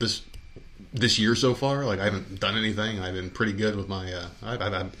clear-minded this year so far. Like, I haven't done anything. I've been pretty good with my.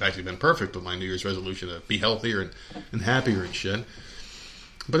 I've actually been perfect with my New Year's resolution to be healthier and happier and shit.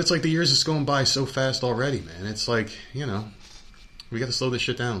 But it's like the years is going by so fast already, man. It's like, we got to slow this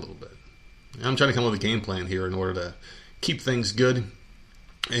shit down a little bit. I'm trying to come up with a game plan here in order to keep things good.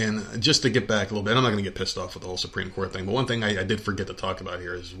 And just to get back a little bit, I'm not going to get pissed off with the whole Supreme Court thing, but one thing I did forget to talk about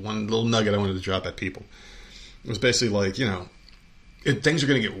here is one little nugget I wanted to drop at people. It was basically like, things are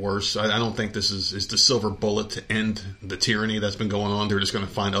going to get worse. I don't think this is the silver bullet to end the tyranny that's been going on. They're just going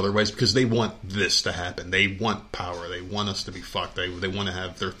to find other ways because they want this to happen. They want power. They want us to be fucked. They want to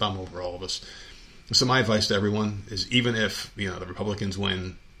have their thumb over all of us. So my advice to everyone is, even if the Republicans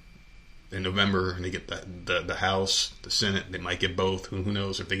win in November and they get the House, the Senate, they might get both. Who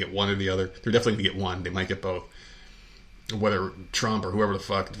knows if they get one or the other? They're definitely going to get one. They might get both. Whether Trump or whoever the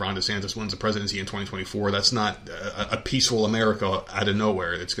fuck, Ron DeSantis, wins the presidency in 2024, that's not a peaceful America out of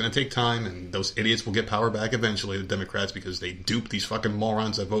nowhere. It's going to take time, and those idiots will get power back eventually, the Democrats, because they dupe these fucking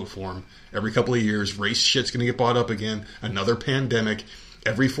morons that vote for them every couple of years. Race shit's going to get brought up again. Another pandemic.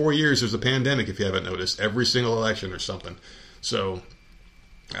 Every 4 years there's a pandemic, if you haven't noticed. Every single election or something. So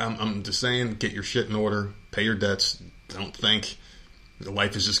I'm just saying, get your shit in order. Pay your debts. Don't think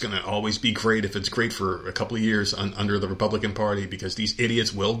life is just going to always be great if it's great for a couple of years under the Republican Party, because these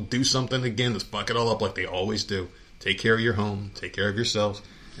idiots will do something again to fuck it all up like they always do. Take care of your home, take care of yourselves,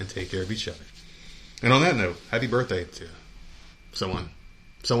 and take care of each other. And on that note, happy birthday to someone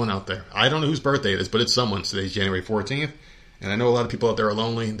out there. I don't know whose birthday it is, but it's someone. Today's January 14th, and I know a lot of people out there are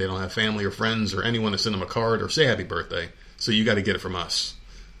lonely. They don't have family or friends or anyone to send them a card or say happy birthday, so you got to get it from us.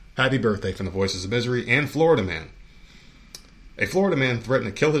 Happy birthday from the Voices of Misery and Florida Man. A Florida man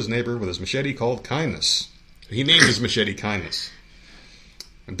threatened to kill his neighbor with his machete called kindness. He named his machete kindness.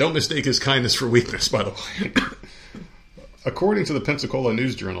 And don't mistake his kindness for weakness, by the way. According to the Pensacola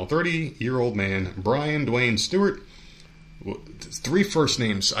News Journal, 30-year-old man Brian Dwayne Stewart, 3 first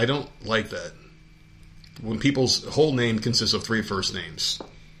names. I don't like that. When people's whole name consists of 3 first names.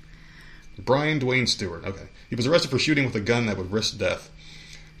 Brian Dwayne Stewart. Okay. He was arrested for shooting with a gun that would risk death.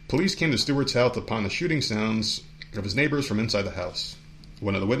 Police came to Stewart's house upon the shooting sounds of his neighbors from inside the house.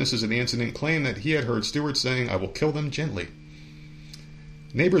 One of the witnesses of the incident claimed that he had heard Stewart saying, "I will kill them gently."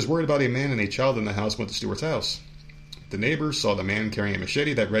 Neighbors worried about a man and a child in the house went to Stewart's house. The neighbors saw the man carrying a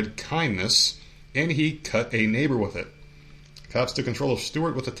machete that read "kindness," and he cut a neighbor with it. Cops took control of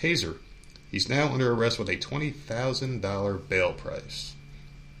Stewart with a taser. He's now under arrest with a $20,000 bail price.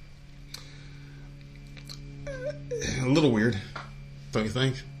 A little weird, don't you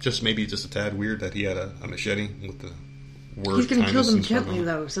think? Maybe just a tad weird that he had a machete with the word. He's going to kill them gently, gently,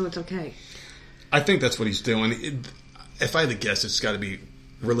 though, so it's okay. I think that's what he's doing. If I had to guess, it's got to be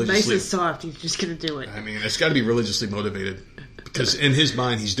religiously... Nice and soft, he's just going to do it. I mean, it's got to be religiously motivated. Because in his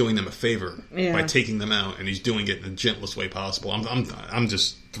mind, he's doing them a favor by taking them out, and he's doing it in the gentlest way possible. I'm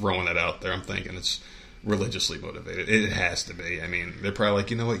just throwing it out there. I'm thinking it's religiously motivated. It has to be. I mean, they're probably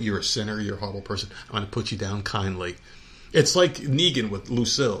like, you know what? You're a sinner. You're a horrible person. I'm going to put you down kindly. It's like Negan with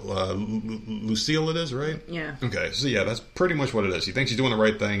Lucille. Lucille it is, right? Yeah. Okay, so yeah, that's pretty much what it is. He thinks he's doing the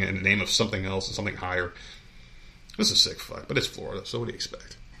right thing in the name of something else and something higher. This is sick fuck, but it's Florida, so what do you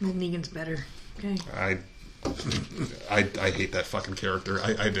expect? Well, Negan's better. Okay. I hate that fucking character.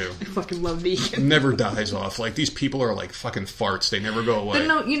 I do. I fucking love Negan. Never dies off. Like, these people are like fucking farts. They never go away. But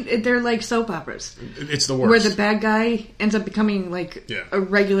no, they're like soap operas. It's the worst. Where the bad guy ends up becoming like a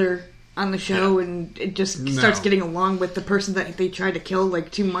regular on the show, and it just starts getting along with the person that they tried to kill like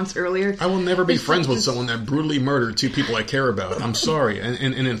 2 months earlier. I will never be friends with someone that brutally murdered two people I care about. I'm sorry. And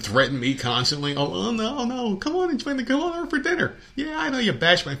then threaten me constantly. Oh, no. Come on, it's fine to go over for dinner. Yeah, I know you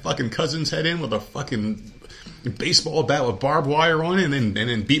bashed my fucking cousin's head in with a fucking baseball bat with barbed wire on it, and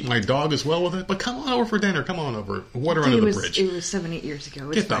then beat my dog as well with it. But come on over for dinner. Come on over. Water under the bridge. It was 7-8 years ago.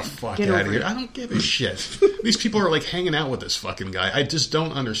 It's Get the fine. fuck Get out of here. it. I don't give a shit. These people are like hanging out with this fucking guy. I just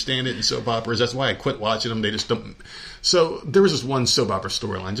don't understand it in soap operas. That's why I quit watching them. They just don't. So there was this one soap opera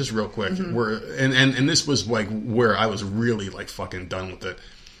storyline, just real quick, where and this was like where I was really like fucking done with it.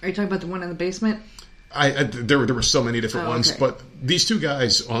 Are you talking about the one in the basement? There were so many different ones, okay. but these two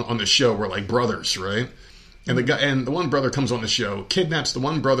guys on the show were like brothers, right? And the one brother comes on the show, kidnaps the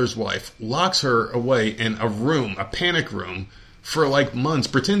one brother's wife, locks her away in a room, a panic room, for like months,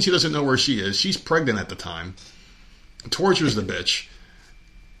 pretends he doesn't know where she is. She's pregnant at the time, tortures the bitch,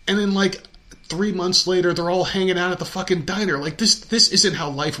 and then like 3 months later, they're all hanging out at the fucking diner. Like, this isn't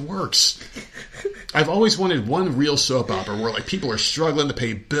how life works. I've always wanted one real soap opera where like people are struggling to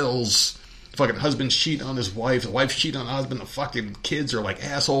pay bills. Fucking husband cheat on his wife. The wife cheat on the husband. The fucking kids are like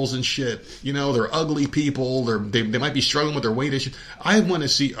assholes and shit. You know, they're ugly people. They might be struggling with their weight issues. I want to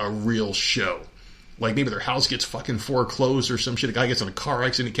see a real show. Like maybe their house gets fucking foreclosed or some shit. A guy gets in a car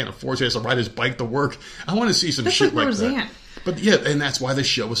accident. He can't afford it. He has to ride his bike to work. I want to see some shit like that. But yeah, and that's why the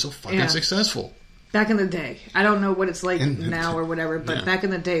show was so fucking successful. Back in the day. I don't know what it's like now or whatever, but back in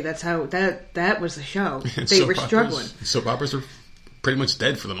the day, that's how that was the show. They were struggling. Soap operas are pretty much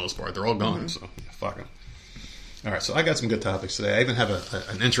dead for the most part. They're all gone, so fuck them. All right, so I got some good topics today. I even have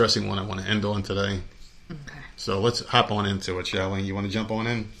an interesting one I want to end on today. Okay. So let's hop on into it, shall we? You want to jump on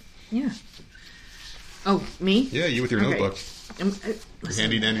in? Yeah. Oh, me? Yeah, you with your notebook. Your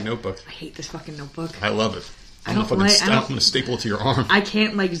handy-dandy notebook. I hate this fucking notebook. I love it. I'm going to staple it to your arm. I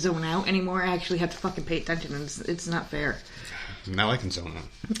can't, like, zone out anymore. I actually have to fucking pay attention, and it's not fair. Now I can zone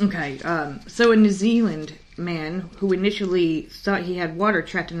out. Okay, so a New Zealand man who initially thought he had water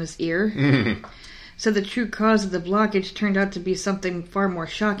trapped in his ear said the true cause of the blockage turned out to be something far more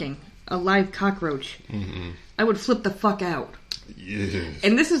shocking. A live cockroach. I would flip the fuck out. Yeah.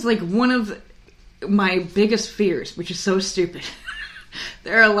 And this is like one of my biggest fears, which is so stupid.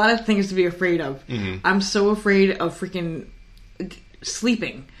 There are a lot of things to be afraid of. I'm so afraid of freaking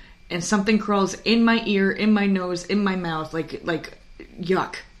sleeping and something crawls in my ear, in my nose, in my mouth, like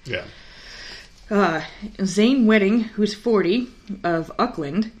yuck. Yeah. Zane Wedding, who's 40, of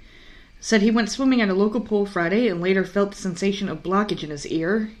Auckland, said he went swimming at a local pool Friday and later felt the sensation of blockage in his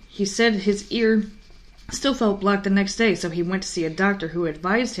ear. He said his ear still felt blocked the next day, so he went to see a doctor who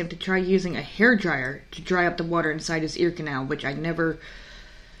advised him to try using a hairdryer to dry up the water inside his ear canal, which I've never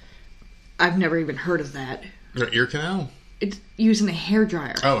even heard of that. Your ear canal? It's using a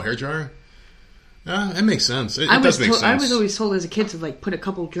hairdryer. Oh, hairdryer? It makes sense. It does make sense. I was always told as a kid to like put a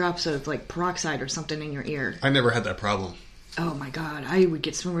couple drops of like peroxide or something in your ear. I never had that problem. Oh my god, I would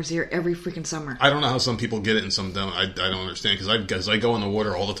get swimmer's ear every freaking summer. I don't know how some people get it and some don't. I don't understand because I go in the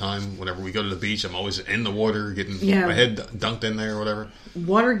water all the time. Whenever we go to the beach, I'm always in the water, getting my head dunked in there or whatever.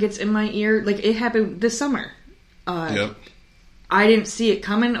 Water gets in my ear. Like it happened this summer. Yep. I didn't see it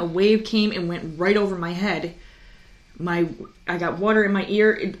coming. A wave came and went right over my head. I got water in my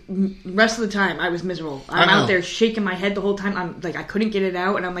ear. Rest of the time, I was miserable. I'm out there shaking my head the whole time. I'm like, I couldn't get it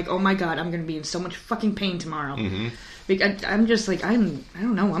out, and I'm like, oh my god, I'm going to be in so much fucking pain tomorrow. Mm-hmm. I'm just like, I don't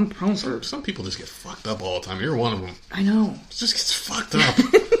know, I'm prone for... Some people just get fucked up all the time. You're one of them. I know. It just gets fucked up.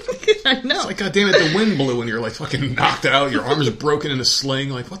 I know. It's like, goddamn it, the wind blew and you're like fucking knocked out. Your arms are broken in a sling.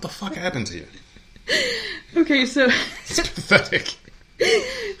 Like, what the fuck happened to you? Okay, so... It's pathetic.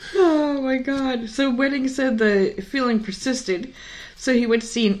 Oh my god. So Wedding said the feeling persisted, so he went to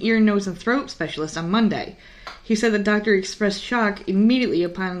see an ear, nose, and throat specialist on Monday. He said the doctor expressed shock immediately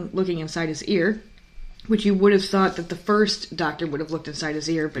upon looking inside his ear, which you would have thought that the first doctor would have looked inside his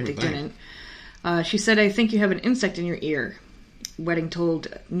ear, but they didn't. She said, I think you have an insect in your ear, Wedding told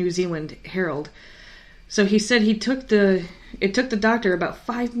New Zealand Herald. So he said it took the doctor about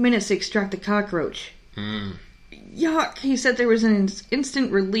 5 minutes to extract the cockroach. Yuck. He said there was an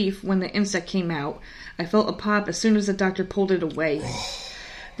instant relief when the insect came out. I felt a pop as soon as the doctor pulled it away.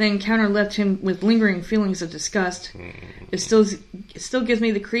 The encounter left him with lingering feelings of disgust. It still gives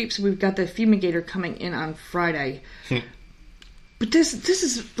me the creeps. We've got the fumigator coming in on Friday. But this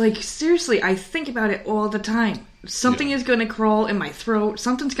is, like, seriously, I think about it all the time. Something is going to crawl in my throat.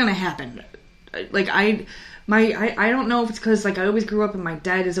 Something's going to happen. Like, I don't know if it's because, like, I always grew up and my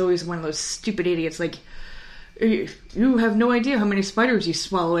dad is always one of those stupid idiots, like, you have no idea how many spiders you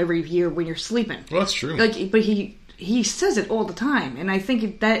swallow every year when you're sleeping. Well, that's true. Like, but he says it all the time, and I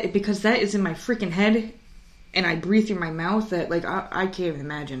think that because that is in my freaking head, and I breathe through my mouth, that like I can't even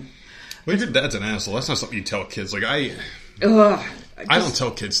imagine. Well, your dad's an asshole. That's not something you tell kids. Like I don't tell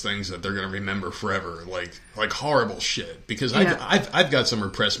kids things that they're going to remember forever, like horrible shit. Because I've got some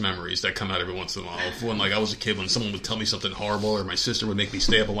repressed memories that come out every once in a while. When like I was a kid, when someone would tell me something horrible, or my sister would make me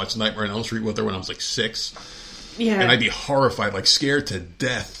stay up and watch Nightmare on Elm Street with her when I was like 6. Yeah, and I'd be horrified, like scared to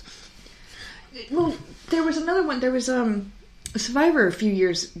death. Well, there was another one. There was a Survivor a few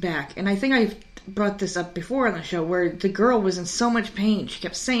years back, and I think I brought this up before on the show, where the girl was in so much pain. She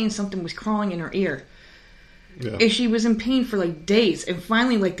kept saying something was crawling in her ear. Yeah. And she was in pain for like days, and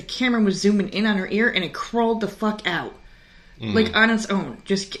finally, like the camera was zooming in on her ear, and it crawled the fuck out, like on its own.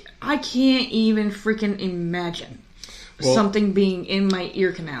 Just I can't even freaking imagine. Something being in my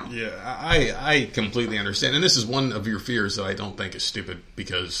ear canal. Yeah, I completely understand. And this is one of your fears that I don't think is stupid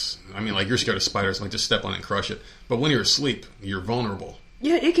because, I mean, like, you're scared of spiders, like, just step on it and crush it. But when you're asleep, you're vulnerable.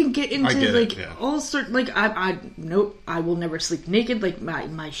 Yeah, it can get into, all sorts, like, nope, I will never sleep naked. Like,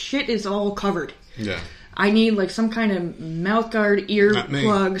 my shit is all covered. Yeah. I need, like, some kind of mouth guard, ear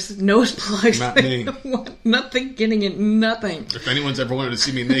plugs, nose plugs. Not me. I don't want nothing getting in nothing. If anyone's ever wanted to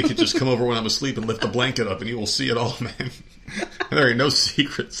see me naked, just come over when I'm asleep and lift the blanket up and you will see it all, man. There ain't no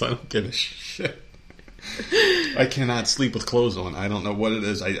secrets. I don't give a shit. I cannot sleep with clothes on. I don't know what it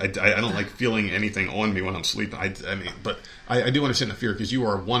is. I don't like feeling anything on me when I'm sleeping. But I do understand the fear because you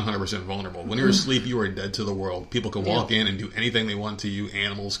are 100% vulnerable. When you're asleep, you are dead to the world. People can walk in and do anything they want to you.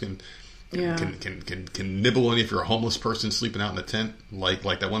 Animals can nibble on you if you're a homeless person sleeping out in a tent, like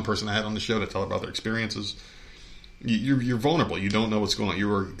that one person I had on the show to tell about their experiences. You're vulnerable. You don't know what's going on. You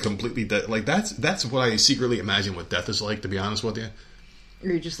are completely dead. Like that's what I secretly imagine what death is like. To be honest with you,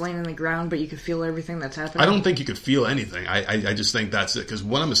 you're just laying on the ground, but you can feel everything that's happening. I don't think you could feel anything. I just think that's it. Because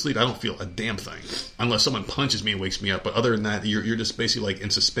when I'm asleep, I don't feel a damn thing unless someone punches me and wakes me up. But other than that, you're just basically like in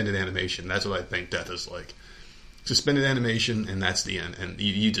suspended animation. That's what I think death is like. Suspended animation, and that's the end. And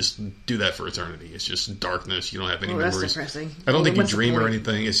you just do that for eternity. It's just darkness. You don't have any memories. That's depressing. I don't think you dream or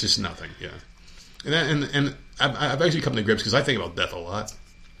anything. It's just nothing. Yeah. And I've actually come to grips, because I think about death a lot.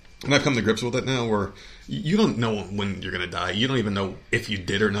 And I've come to grips with it now, where you don't know when you're going to die. You don't even know if you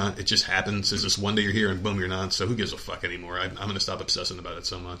did or not. It just happens. It's just one day you're here and boom, you're not. So who gives a fuck anymore? I'm going to stop obsessing about it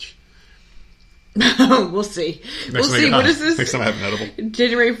so much. We'll see. We'll see. What is this? Next time I have an edible.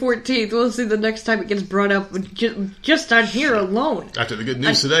 January 14th. We'll see the next time it gets brought up. Just on here alone. After the good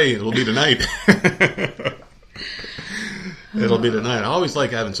news today, it'll be tonight. It'll be tonight. I always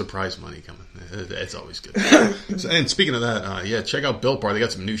like having surprise money coming. It's always good. And speaking of that, check out Built Bar. They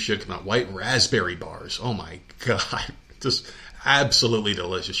got some new shit coming out. White raspberry bars. Oh my god. Just absolutely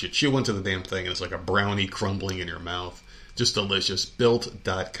delicious. You chew into the damn thing and it's like a brownie crumbling in your mouth. Just delicious.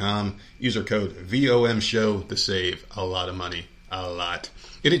 Built.com. User code VOMSHOW to save a lot of money. A lot.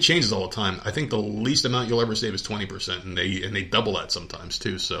 And it changes all the time. I think the least amount you'll ever save is 20%, and they double that sometimes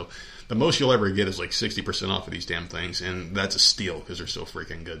too. So the most you'll ever get is like 60% off of these damn things, and that's a steal because they're so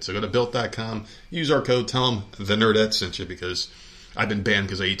freaking good. So go to Built.com, use our code, tell them the Nerdette sent you, because I've been banned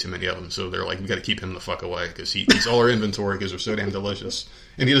because I eat too many of them. So they're like, we got to keep him the fuck away because he eats all our inventory because they're so damn delicious,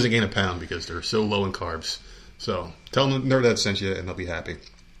 and he doesn't gain a pound because they're so low in carbs. So tell them the Nerdette sent you, and they'll be happy.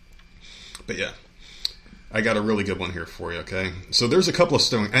 But yeah. I got a really good one here for you, okay? So there's a couple of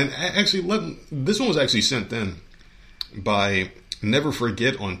stories, and actually, this one was actually sent in by Never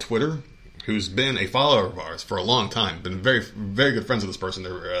Forget on Twitter, who's been a follower of ours for a long time. Been very, very good friends with this person.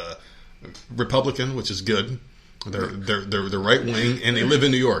 They're Republican, which is good. They're right wing, and they live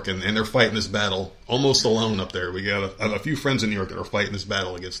in New York, and they're fighting this battle almost alone up there. We got a few friends in New York that are fighting this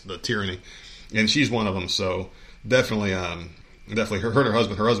battle against the tyranny, and she's one of them. So definitely her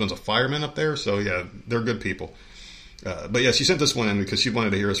husband. Her husband's a fireman up there, so yeah, they're good people. But yeah, she sent this one in because she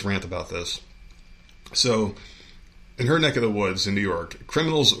wanted to hear us rant about this. So, in her neck of the woods in New York,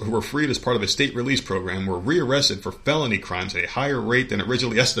 criminals who were freed as part of a state release program were rearrested for felony crimes at a higher rate than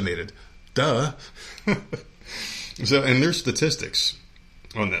originally estimated. Duh. So, and there's statistics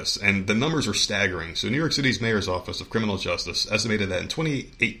on this, and the numbers are staggering. So New York City's Mayor's Office of Criminal Justice estimated that in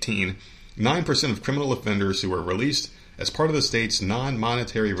 2018, 9% of criminal offenders who were released as part of the state's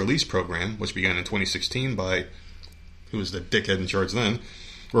non-monetary release program, which began in 2016 by, who was the dickhead in charge then,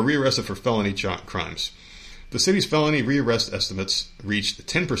 were rearrested for felony crimes. The city's felony rearrest estimates reached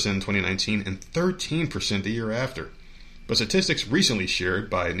 10% in 2019 and 13% the year after. But statistics recently shared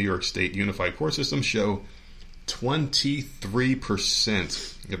by New York State Unified Court System show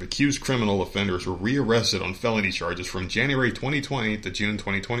 23% of accused criminal offenders were rearrested on felony charges from January 2020 to June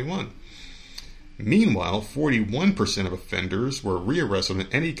 2021. Meanwhile, 41% of offenders were rearrested on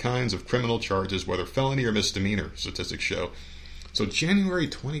any kinds of criminal charges, whether felony or misdemeanor, statistics show. So January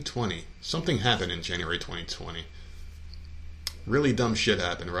 2020, something happened in January 2020. Really dumb shit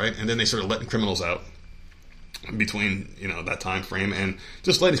happened, right? And then they started letting criminals out between, that time frame. And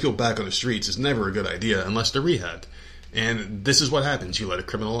just letting people back on the streets is never a good idea unless they're rehabbed. And this is what happens. You let a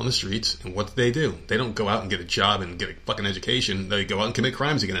criminal on the streets, and what do? They don't go out and get a job and get a fucking education. They go out and commit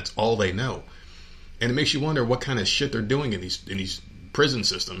crimes again. That's all they know. And it makes you wonder what kind of shit they're doing in these prison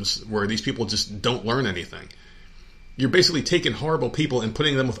systems where these people just don't learn anything. You're basically taking horrible people and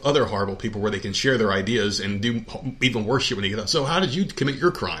putting them with other horrible people where they can share their ideas and do even worse shit when they get out. So how did you commit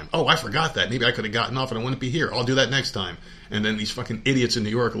your crime? Oh, I forgot that. Maybe I could have gotten off and I wouldn't be here. I'll do that next time. And then these fucking idiots in New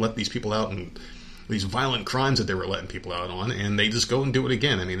York let these people out and these violent crimes that they were letting people out on, and they just go and do it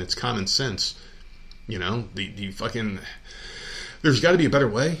again. I mean, it's common sense. There's got to be a better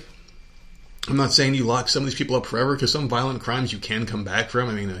way. I'm not saying you lock some of these people up forever, because some violent crimes you can come back from.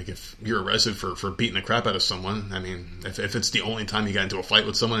 I mean, like if you're arrested for beating the crap out of someone, I mean, if it's the only time you got into a fight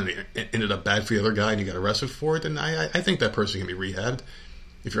with someone and it ended up bad for the other guy and you got arrested for it, then I think that person can be rehabbed.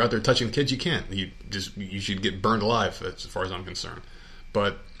 If you're out there touching kids, you can't. You should get burned alive, as far as I'm concerned.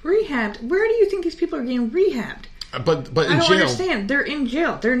 But rehabbed? Where do you think these people are getting rehabbed? But in jail, I don't understand. They're in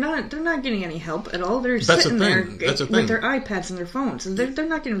jail. They're not getting any help at all. They're sitting there with their iPads and their phones, and they're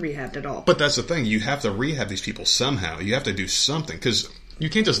not getting rehabbed at all. But that's the thing. You have to rehab these people somehow. You have to do something, because you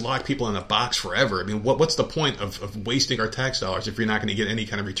can't just lock people in a box forever. I mean, what's the point of wasting our tax dollars if you're not going to get any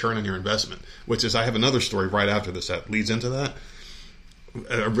kind of return on your investment? Which is, I have another story right after this that leads into that.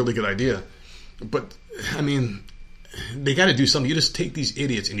 A really good idea. But, I mean, they got to do something. You just take these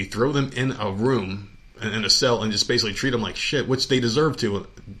idiots and you throw them in a room, in a cell, and just basically treat them like shit, which they deserve to,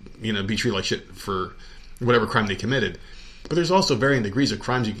 be treated like shit for whatever crime they committed. But there's also varying degrees of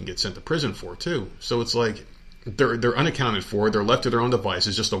crimes you can get sent to prison for, too. So it's like, they're unaccounted for, they're left to their own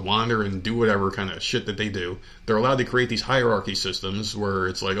devices just to wander and do whatever kind of shit that they do. They're allowed to create these hierarchy systems where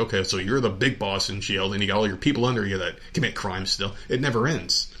it's like, okay, so you're the big boss in jail, and you got all your people under you that commit crimes still. It never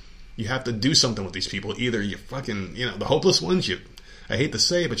ends. You have to do something with these people. Either you fucking, the hopeless ones, I hate to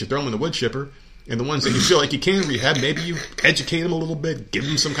say it, but you throw them in the wood chipper. And the ones that you feel like you can rehab, maybe you educate them a little bit, give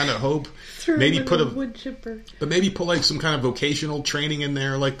them some kind of hope. Maybe put wood chipper. But maybe put like some kind of vocational training in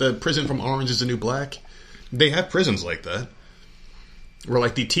there, like the prison from Orange is the New Black. They have prisons like that, where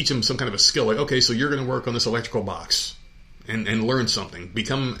like they teach them some kind of a skill. Like, okay, so you're going to work on this electrical box and learn something.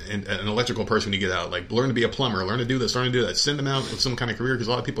 Become an electrical person when you get out. Like, learn to be a plumber, learn to do this, learn to do that. Send them out with some kind of career, because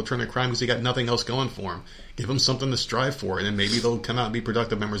a lot of people turn to crime because they got nothing else going for them. Give them something to strive for, and then maybe they'll come out and be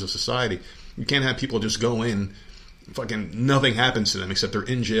productive members of society. You can't have people just go in, fucking nothing happens to them except they're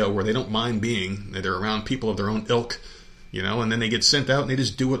in jail where they don't mind being. They're around people of their own ilk, and then they get sent out and they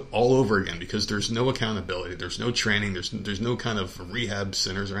just do it all over again because there's no accountability, there's no training, there's no kind of rehab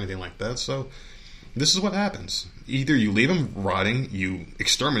centers or anything like that. So this is what happens. Either you leave them rotting, you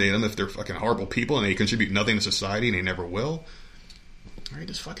exterminate them if they're fucking horrible people and they contribute nothing to society and they never will, or you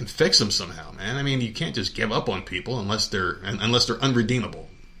just fucking fix them somehow, man. I mean, you can't just give up on people unless they're unredeemable.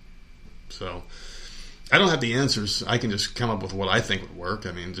 So, I don't have the answers. I can just come up with what I think would work.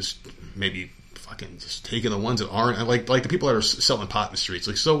 I mean, just maybe fucking just taking the ones that aren't, like the people that are selling pot in the streets.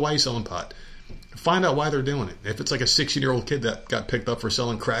 Like, so why are you selling pot? Find out why they're doing it. If it's like a 16-year-old kid that got picked up for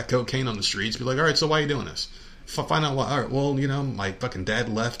selling crack cocaine on the streets, be like, all right, so why are you doing this? Find out why. All right, well, my fucking dad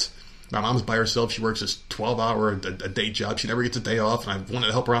left. My mom's by herself. She works this 12-hour a day job. She never gets a day off, and I wanted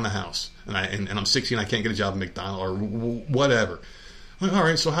to help her around the house. And I'm 16. I can't get a job at McDonald's or whatever. Like, all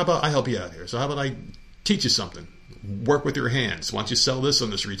right, so how about I help you out here? So how about I teach you something? Work with your hands. Why don't you sell this on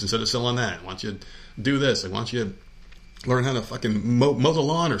the streets instead of selling that? Why don't you do this? Like, why don't you learn how to fucking mow the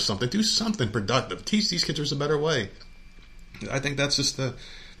lawn or something? Do something productive. Teach these kids there's a better way. I think that's just the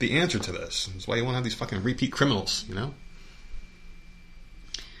answer to this. That's why you want to have these fucking repeat criminals,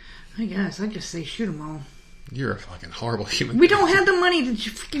 I guess. I'd just say shoot them all. You're a fucking horrible human. We don't have the money to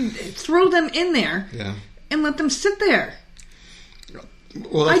fucking throw them in there and let them sit there.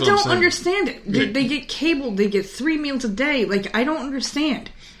 Well, I don't understand it. They get cabled. They get 3 meals a day. Like, I don't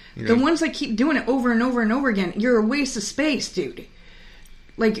understand. Yeah. The ones that keep doing it over and over and over again, you're a waste of space, dude.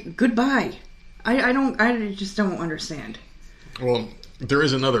 Like, goodbye. I just don't understand. Well, there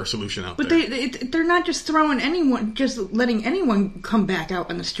is another solution out there. But they're not just letting anyone come back out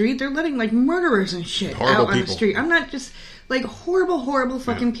on the street. They're letting, like, murderers and shit horrible out on people. The street. I'm not just, like, horrible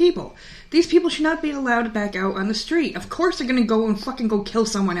fucking people. These people should not be allowed back out on the street. Of course they're going to go and fucking go kill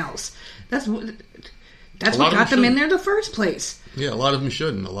someone else. That's what got them in there in the first place. Yeah, a lot of them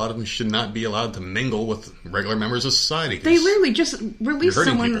shouldn't. A lot of them should not be allowed to mingle with regular members of society. They literally just released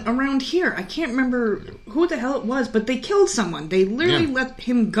someone around here. I can't remember who the hell it was, but they killed someone. They literally let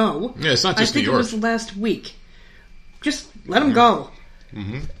him go. Yeah, it's not just New York. I think it was last week. Just let him go.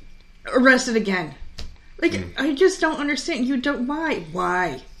 Mm-hmm. Arrested again. Like, I just don't understand. You don't... Why?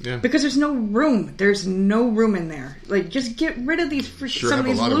 Why? Yeah. Because there's no room. There's no room in there. Like, just get rid of these... some of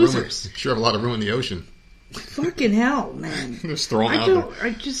these losers. Sure have a lot of room in the ocean. Fucking hell, man. Just thrown out there.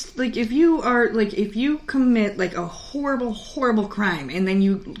 I just, like, if you commit, like, a horrible crime, and then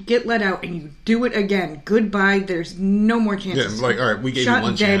you get let out, and you do it again, goodbye, there's no more chances. Yeah, like, all right, we gave you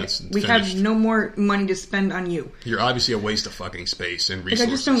one chance. We have no more money to spend on you. You're obviously a waste of fucking space and resources. Like,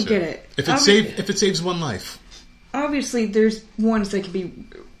 I just don't get it. If it saves one life. Obviously, there's ones that can be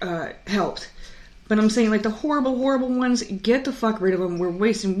helped. But I'm saying, like, the horrible ones, get the fuck rid of them. We're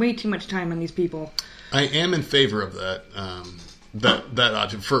wasting way too much time on these people. I am in favor of that that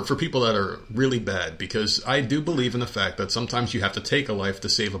option for people that are really bad, because I do believe in the fact that sometimes you have to take a life to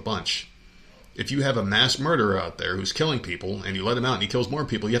save a bunch. If you have a mass murderer out there who's killing people and you let him out and he kills more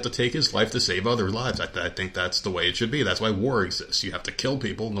people, you have to take his life to save other lives. I think that's the way it should be. That's why war exists. You have to kill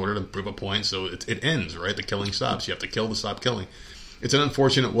people in order to prove a point so it ends, right? The killing stops. You have to kill to stop killing. It's an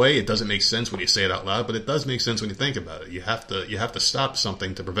unfortunate way. It doesn't make sense when you say it out loud, but it does make sense when you think about it. You have to stop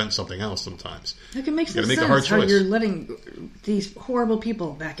something to prevent something else sometimes. Like, it makes no sense how you're letting these horrible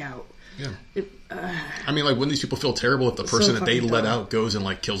people back out. Yeah. I mean, like, wouldn't these people feel terrible if the person that they let out goes and,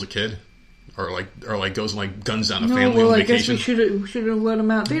 like, kills a kid? Or goes and, like, guns down a family on vacation? I guess we should have let them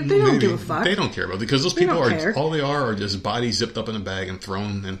out. They don't give a fuck. They don't care about it, because those people all they are just bodies zipped up in a bag and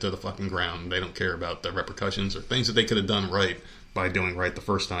thrown into the fucking ground. They don't care about the repercussions or things that they could have done right by doing right the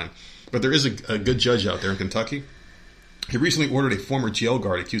first time. But there is a good judge out there in Kentucky. He recently ordered a former jail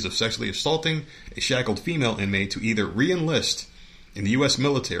guard accused of sexually assaulting a shackled female inmate to either re-enlist in the U.S.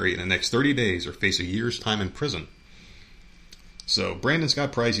 military in the next 30 days or face a year's time in prison. So, Brandon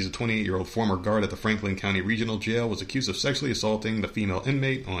Scott Price, he's a 28-year-old former guard at the Franklin County Regional Jail, was accused of sexually assaulting the female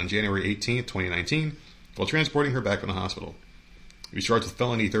inmate on January 18, 2019, while transporting her back from the hospital. He was charged with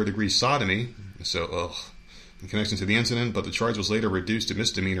felony third-degree sodomy, in connection to the incident, but the charge was later reduced to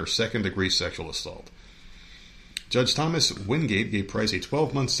misdemeanor second-degree sexual assault. Judge Thomas Wingate gave Price a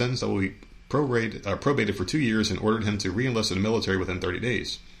 12-month sentence that will be probated for 2 years and ordered him to re-enlist in the military within 30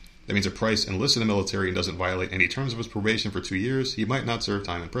 days. That means if Price enlists in the military and doesn't violate any terms of his probation for 2 years, he might not serve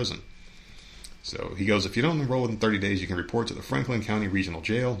time in prison. So he goes, if you don't enroll within 30 days, you can report to the Franklin County Regional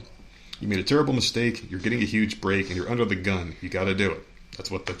Jail. You made a terrible mistake, you're getting a huge break, and you're under the gun. You got to do it. That's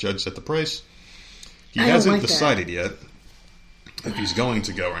what the judge said to Price. He hasn't decided yet if he's going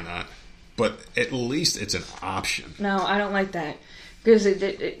to go or not, but at least it's an option. No, I don't like that, because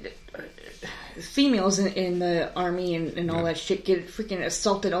females in the army and all that shit get freaking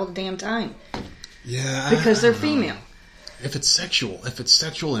assaulted all the damn time. Yeah, because they're female. If it's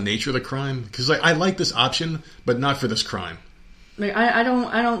sexual in nature, the crime, because I like this option, but not for this crime. Like, I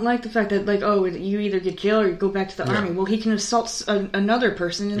don't like the fact that, like, oh, you either get jail or you go back to the army. Well, he can assault another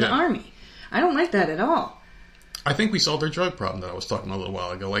person in the army. I don't like that at all. I think we solved their drug problem that I was talking about a little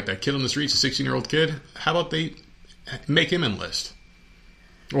while ago. Like that kid on the streets, a 16-year-old kid. How about they make him enlist?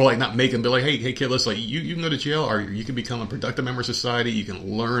 Or like not make them be like, hey kid, listen, like you can go to jail, or you can become a productive member of society. You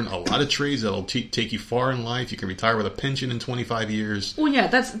can learn a lot of trades that'll take you far in life. You can retire with a pension in 25 years. Well, yeah,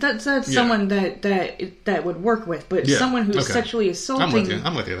 that's someone that would work with, but someone who's sexually assaulting.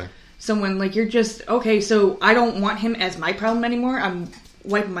 I'm with you there. Someone like you're just okay. So I don't want him as my problem anymore. I'm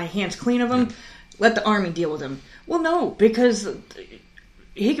wiping my hands clean of him. Yeah. Let the army deal with him. Well, no, because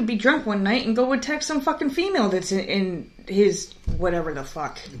he could be drunk one night and go attack some fucking female that's in his whatever the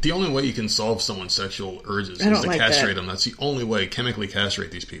fuck. The only way you can solve someone's sexual urges is to castrate them. That's the only way. Chemically castrate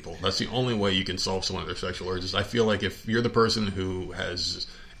these people. That's the only way you can solve someone of their sexual urges. I feel like if you're the person who has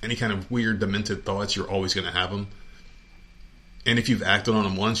any kind of weird, demented thoughts, you're always going to have them. And if you've acted on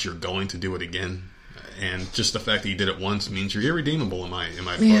them once, you're going to do it again. And just the fact that you did it once means you're irredeemable in my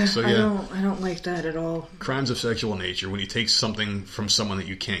book. So yeah, I don't like that at all. Crimes of sexual nature, when you take something from someone that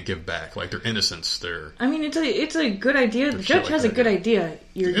you can't give back, like their innocence, I mean, it's a good idea. The judge has a good idea.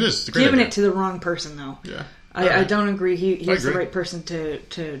 You're giving it to the wrong person, though. Yeah, I don't agree. He's the right person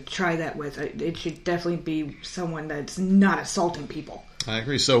to try that with. It should definitely be someone that's not assaulting people. I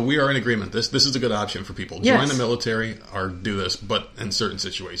agree. So we are in agreement. This is a good option for people. Join the military or do this, but in certain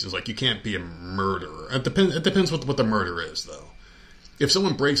situations, like you can't be a murderer. It depends what the murder is, though. If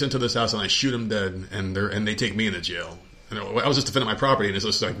someone breaks into this house and I shoot them dead, and they take me into jail, I was just defending my property, and it's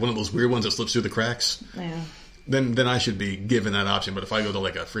just like one of those weird ones that slips through the cracks. Yeah. Then I should be given that option. But if I go to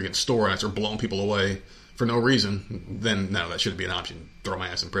like a freaking store and I start blowing people away for no reason, then no, that shouldn't be an option. Throw my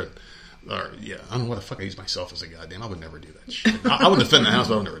ass in prison. Or, yeah, I don't know what the fuck I use myself as a goddamn. I would never do that shit. I would defend the house,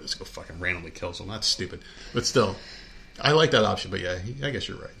 but I would never just go fucking randomly kill someone. That's stupid. But still, I like that option. But yeah, I guess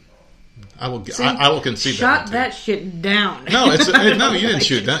you're right. I will concede that. Shot that shit down. No, no, you didn't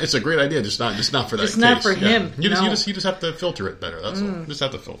shoot that. It's a great idea, just not for that. It's not for him. You just have to filter it better. That's all. You just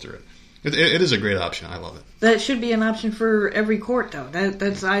have to filter it. It is a great option. I love it. That should be an option for every court, though.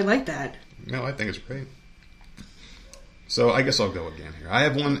 I like that. No, I think it's great. So I guess I'll go again here. I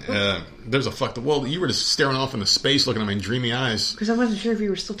have one. There's a fucked. Well, you were just staring off into space, looking at me in dreamy eyes. Because I wasn't sure if you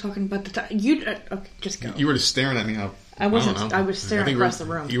were still talking about the time. Okay, just go. You were just staring at me. I wasn't. I was staring across the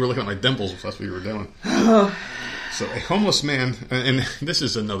room. You were looking at my dimples. If that's what you were doing. So a homeless man, and this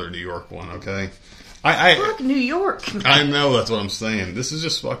is another New York one. Okay. Fuck New York. I know, that's what I'm saying. This is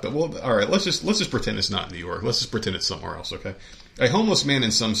just fucked up. Well, all right. Let's just pretend it's not New York. Let's just pretend it's somewhere else. Okay. A homeless man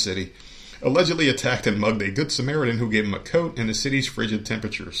in some city allegedly attacked and mugged a good Samaritan who gave him a coat in the city's frigid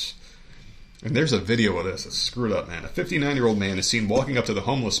temperatures. And there's a video of this. It's screwed up, man. A 59-year-old man is seen walking up to the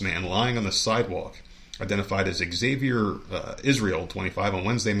homeless man lying on the sidewalk, identified as Xavier Israel, 25, on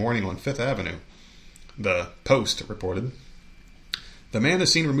Wednesday morning on 5th Avenue. The Post reported. The man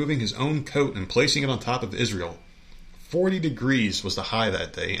is seen removing his own coat and placing it on top of Israel. 40 degrees was the high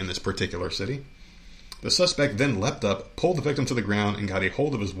that day in this particular city. The suspect then leapt up, pulled the victim to the ground, and got a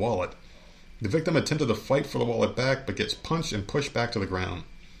hold of his wallet. The victim attempted to fight for the wallet back, but gets punched and pushed back to the ground.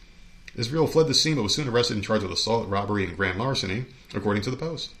 Israel fled the scene, but was soon arrested and charged with assault, robbery, and grand larceny, according to the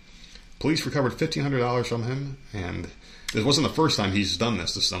Post. Police recovered $1,500 from him, and this wasn't the first time he's done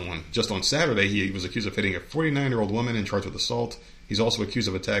this to someone. Just on Saturday, he was accused of hitting a 49-year-old woman and charged with assault. He's also accused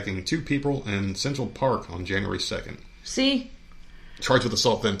of attacking 2 people in Central Park on January 2nd. See? Charged with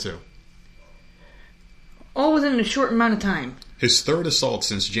assault then, too. All within a short amount of time. His third assault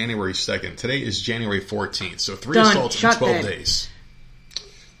since January 2nd. Today is January 14th, so 3 assaults in 12 days.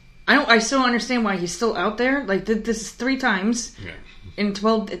 I still don't understand why he's still out there. Like, this is 3 times in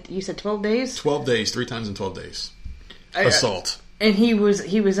 12... You said 12 days? 12 days, 3 times in 12 days. Assault. And he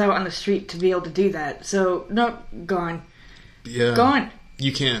was out on the street to be able to do that. So, no, gone. Yeah. Gone.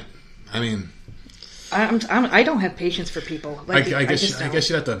 You can't... I mean... I don't have patience for people. Like, I guess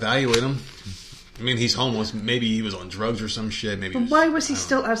you'd have to evaluate him. I mean, he's homeless. Maybe he was on drugs or some shit. Maybe. But why was he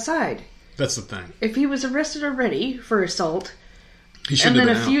still outside? That's the thing. If he was arrested already for assault, and then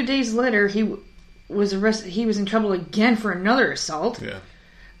a few days later he was arrested, he was in trouble again for another assault. Yeah,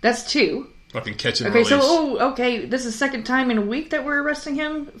 that's 2. Fucking catch and release. Okay, so this is the second time in a week that we're arresting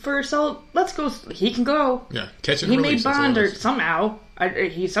him for assault. Let's go. He can go. Yeah, catch and release. He made bond or somehow.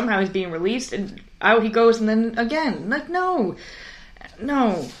 He's being released and out he goes, and then again. Like no.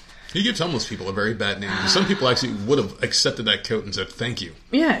 He gives homeless people a very bad name. Some people actually would have accepted that coat and said thank you.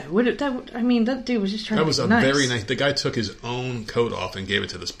 Yeah, that dude was just trying to be nice. That was very nice. The guy took his own coat off and gave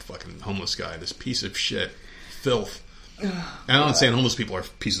it to this fucking homeless guy. This piece of shit. Filth. And I'm not saying homeless people are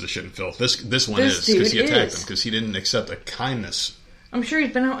pieces of shit and filth. This one is because he attacked them because he didn't accept a kindness. I'm sure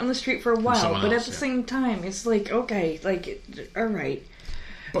he's been out on the street for a while, but at the same time, it's like, okay, like, all right.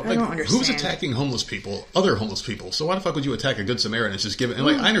 But I don't understand. who's attacking homeless people? Other homeless people. So why the fuck would you attack a good Samaritan? It's just giving. And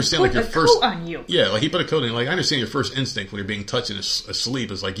I understand put your a first coat on you. Yeah, he put a coat in. I understand your first instinct when you're being touched and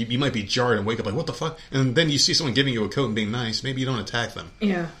asleep is you might be jarred and wake up what the fuck? And then you see someone giving you a coat and being nice. Maybe you don't attack them.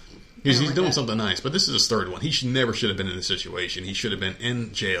 Yeah. He's doing something nice. But this is his third one. He never should have been in this situation. He should have been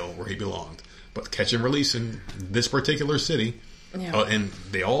in jail where he belonged. But catch and release in this particular city. Yeah. And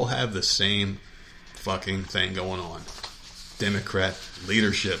they all have the same fucking thing going on. Democrat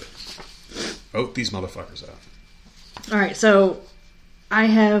leadership. Vote these motherfuckers out. Alright, so I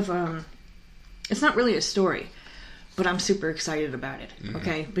have, it's not really a story, but I'm super excited about it,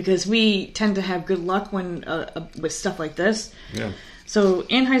 okay? Because we tend to have good luck when with stuff like this. Yeah. So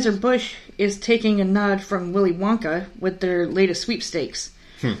Anheuser-Busch is taking a nod from Willy Wonka with their latest sweepstakes.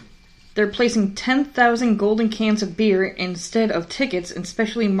 They're placing 10,000 golden cans of beer instead of tickets in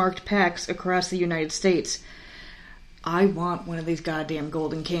specially marked packs across the United States. I want one of these goddamn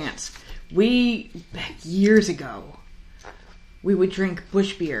golden cans. Years ago, we would drink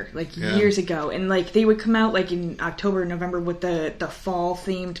Busch beer, years ago. And, they would come out, in October, November with the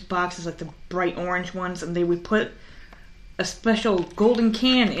fall-themed boxes, the bright orange ones, and they would put a special golden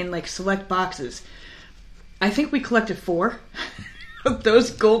can in, select boxes. I think we collected 4 of those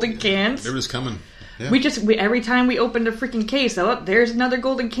golden cans. They were just coming. Yeah. We every time we opened a freaking case, there's another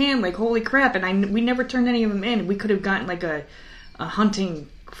golden can, holy crap, and we never turned any of them in. We could have gotten, a hunting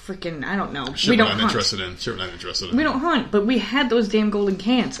freaking, I don't know. Sure, we don't hunt. Sure, not interested in. We don't hunt, but we had those damn golden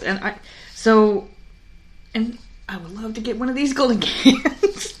cans, and I would love to get one of these golden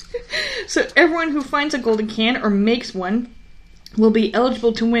cans. So everyone who finds a golden can or makes one will be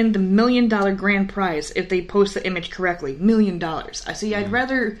eligible to win the $1 million grand prize if they post the image correctly. $1 million. I see. I'd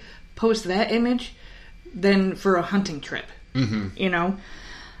rather post that image than for a hunting trip. You know?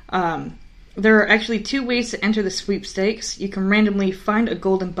 There are actually 2 ways to enter the sweepstakes. You can randomly find a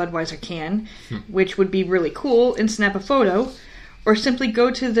golden Budweiser can, which would be really cool, and snap a photo, or simply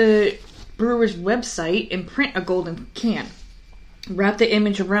go to the brewer's website and print a golden can. Wrap the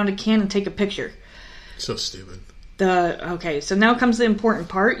image around a can and take a picture. So stupid. Okay, so now comes the important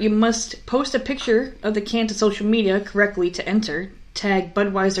part. You must post a picture of the can to social media correctly to enter. Tag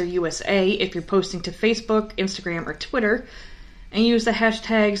Budweiser USA if you're posting to Facebook, Instagram, or Twitter. And use the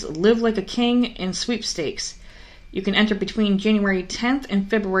hashtags Live Like a King and Sweepstakes. You can enter between January 10th and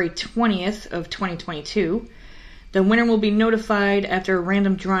February 20th of 2022. The winner will be notified after a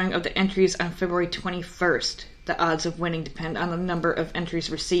random drawing of the entries on February 21st. The odds of winning depend on the number of entries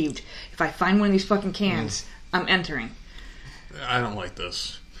received. If I find one of these fucking cans, I'm entering. I don't like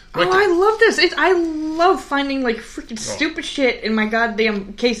this. I love this. I love finding freaking stupid shit in my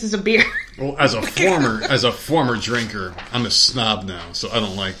goddamn cases of beer. Well, as a former drinker, I'm a snob now, so I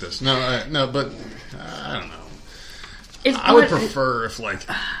don't like this. But I don't know. I would prefer if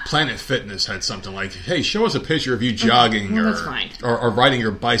Planet Fitness had something hey, show us a picture of you jogging that's fine. Or riding your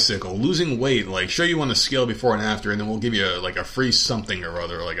bicycle, losing weight, show you on the scale before and after, and then we'll give you a free something or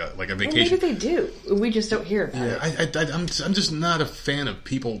other, like a vacation. Well, maybe they do. We just don't hear about it. I'm just not a fan of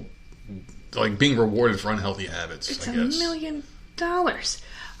people being rewarded for unhealthy habits. It's $1 million.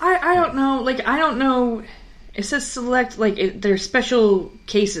 I don't know. I don't know. It says select, there's special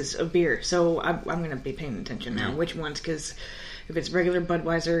cases of beer, so I'm going to be paying attention now. Which ones, because if it's regular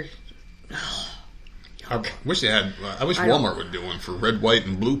Budweiser... I wish they had... I wish Walmart would do one for red, white,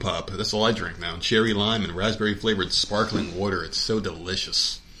 and blue pop. That's all I drink now. Cherry lime and raspberry-flavored sparkling water. It's so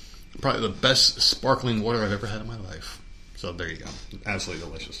delicious. Probably the best sparkling water I've ever had in my life. So there you go. Absolutely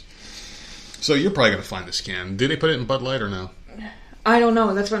delicious. So you're probably going to find this can. Did they put it in Bud Light or no? I don't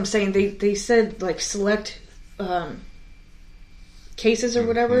know. That's what I'm saying. They said, select... cases or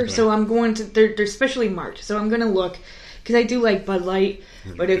whatever, okay. So I'm going to... They're specially marked, so I'm going to look, because I do like Bud Light,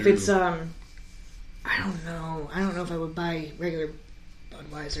 but if it's, I don't know. I don't know if I would buy regular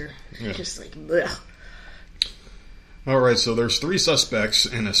Budweiser. Yeah. Just blech. Alright, so there's 3 suspects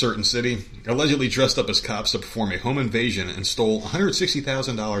in a certain city, allegedly dressed up as cops to perform a home invasion and stole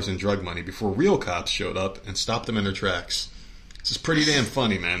 $160,000 in drug money before real cops showed up and stopped them in their tracks. This is pretty damn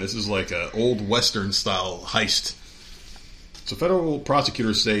funny, man. This is like an old Western-style heist. So federal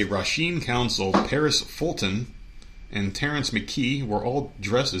prosecutors say Rasheen Counsel, Paris Fulton, and Terrence McKee were all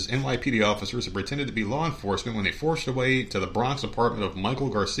dressed as NYPD officers and pretended to be law enforcement when they forced their way to the Bronx apartment of Michael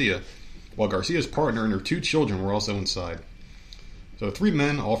Garcia, while Garcia's partner and her 2 children were also inside. So 3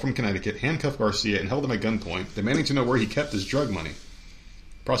 men, all from Connecticut, handcuffed Garcia and held him at gunpoint, demanding to know where he kept his drug money.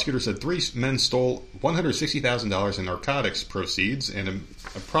 Prosecutors said 3 men stole $160,000 in narcotics proceeds and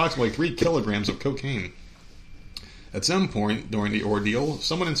approximately 3 kilograms of cocaine. At some point during the ordeal,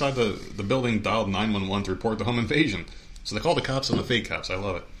 someone inside the building dialed 911 to report the home invasion. So they called the cops on the fake cops. I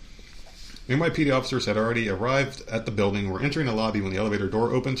love it. NYPD officers had already arrived at the building, were entering the lobby when the elevator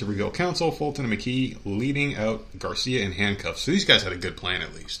door opened to reveal counsel, Fulton, and McKee leading out Garcia in handcuffs. So these guys had a good plan,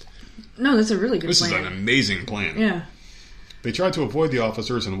 at least. No, that's a really good plan. This is an amazing plan. Yeah. They tried to avoid the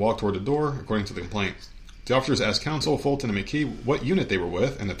officers and walked toward the door, according to the complaint. The officers asked counsel, Fulton, and McKee what unit they were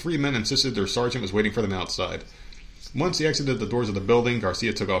with, and the three men insisted their sergeant was waiting for them outside. Once he exited the doors of the building,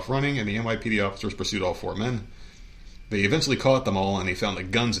 Garcia took off running, and the NYPD officers pursued all four men. They eventually caught them all, and they found the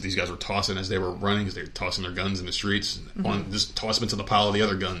guns that these guys were tossing as they were running, because they were tossing their guns in the streets. Just toss them into the pile of the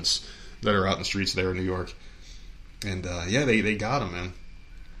other guns that are out in the streets there in New York. And, they got them, man.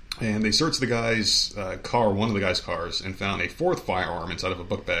 And they searched the guy's car, one of the guy's cars, and found a fourth firearm inside of a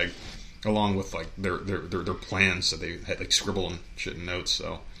book bag, along with, like, their plans that they had, like, scribbled and shit in notes,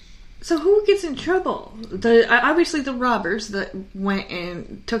 So who gets in trouble? Obviously the robbers that went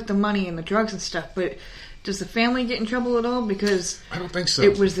and took the money and the drugs and stuff, but does the family get in trouble at all? Because I don't think so.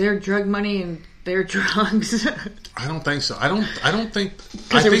 It was their drug money and their drugs. I don't think so. I don't think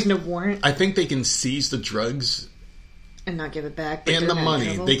because there was no warrant. I think they can seize the drugs and not give it back. And the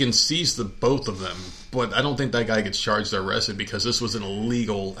money. They can seize both of them, but I don't think that guy gets charged or arrested because this was an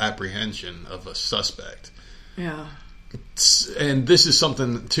illegal apprehension of a suspect. Yeah. And this is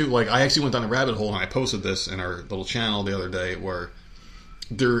something, too, like, I actually went down a rabbit hole and I posted this in our little channel the other day where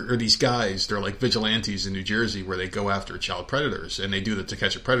there are these guys, they're like vigilantes in New Jersey where they go after child predators and they do the To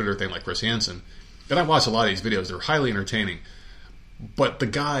Catch a Predator thing like Chris Hansen. And I watched a lot of these videos. They're highly entertaining. But the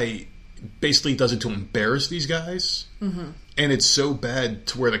guy basically does it to embarrass these guys. Mm-hmm. And it's so bad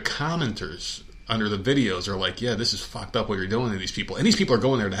to where the commenters under the videos are like, yeah, this is fucked up what you're doing to these people. And these people are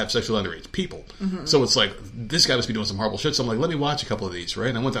going there to have sex with underage people. Mm-hmm. So it's like, this guy must be doing some horrible shit. So I'm like, let me watch a couple of these, right?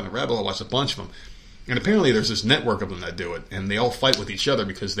 And I went down the rabbit hole, I watched a bunch of them. And apparently there's this network of them that do it. And they all fight with each other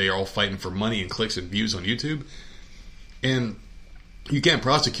because they are all fighting for money and clicks and views on YouTube. And you can't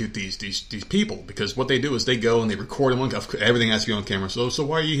prosecute these people because what they do is they go and they record them. Everything has to be on camera. So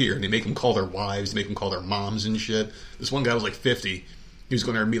why are you here? And they make them call their wives. They make them call their moms and shit. This one guy was like 50. He was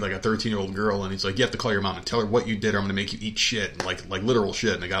going there and meet like a 13-year-old girl, and he's like, you have to call your mom and tell her what you did or I'm going to make you eat shit, like literal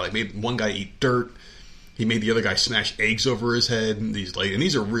shit. And the guy like made one guy eat dirt. He made the other guy smash eggs over his head. And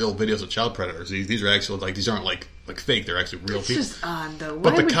these are real videos of child predators. These are actual, like, these aren't like fake. They're actually real people. It's just odd, though.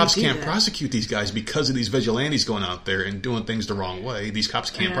 But the cops can't prosecute these guys because of these vigilantes going out there and doing things the wrong way. These cops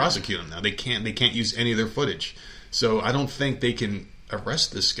can't prosecute them now. They can't use any of their footage. So I don't think they can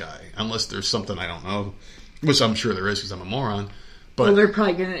arrest this guy unless there's something I don't know, which I'm sure there is because I'm a moron. But, well, they're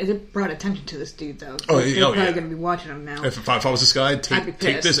probably going to... It brought attention to this dude, though. They're probably going to be watching him now. If I was this guy,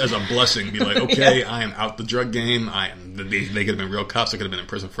 take this as a blessing. Be like, okay, I am out the drug game. They could have been real cops. I could have been in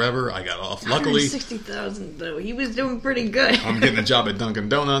prison forever. I got off, luckily. $160,000, though. He was doing pretty good. I'm getting a job at Dunkin'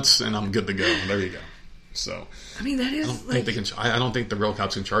 Donuts, and I'm good to go. There you go. So... I mean, that is I don't think the real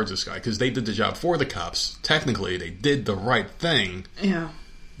cops can charge this guy, because they did the job for the cops. Technically, they did the right thing. Yeah.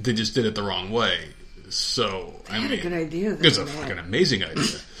 They just did it the wrong way. So, I had a good idea. It's a fucking amazing idea.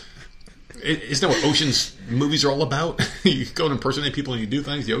 Isn't that what Ocean's movies are all about? You go and impersonate people and you do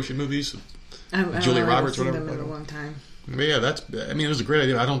things. The Ocean movies, Julia Roberts, I whatever. Them in a long time. But yeah, it was a great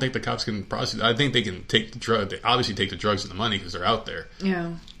idea. I don't think the cops can prosecute. I think they can take the drug. They obviously take the drugs and the money because they're out there.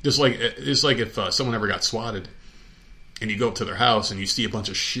 Yeah. Just like if someone ever got swatted. And you go up to their house and you see a bunch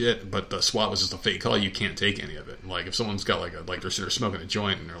of shit, but the SWAT was just a fake call, you can't take any of it. Like, if someone's got they're smoking a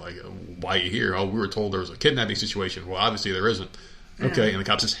joint and they're like, why are you here? Oh, we were told there was a kidnapping situation. Well, obviously there isn't. Yeah. Okay, and the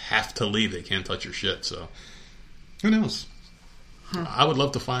cops just have to leave. They can't touch your shit, so. Who knows? Huh. I would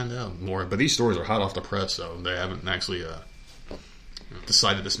love to find out more, but these stories are hot off the press, so they haven't actually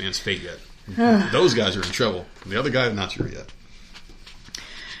decided this man's fate yet. Those guys are in trouble. The other guy, I'm not sure yet.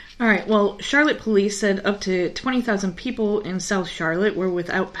 All right, well, Charlotte police said up to 20,000 people in South Charlotte were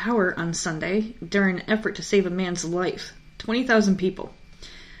without power on Sunday during an effort to save a man's life. 20,000 people.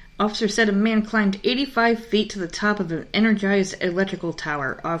 Officers said a man climbed 85 feet to the top of an energized electrical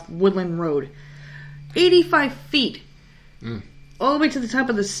tower off Woodland Road. 85 feet! All the way to the top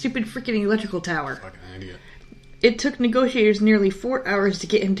of the stupid freaking electrical tower. Fucking idiot. It took negotiators nearly 4 hours to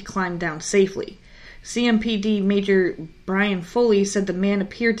get him to climb down safely. CMPD Major Brian Foley said the man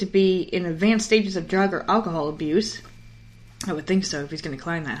appeared to be in advanced stages of drug or alcohol abuse. I would think so if he's going to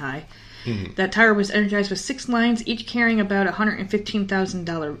climb that high. Mm-hmm. That tower was energized with 6 lines, each carrying about 115,000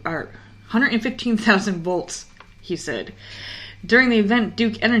 volts, he said. During the event,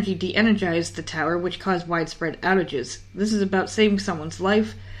 Duke Energy de-energized the tower, which caused widespread outages. This is about saving someone's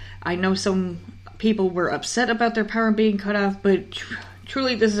life. I know some people were upset about their power being cut off, but...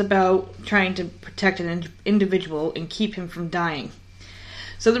 Truly, this is about trying to protect an individual and keep him from dying.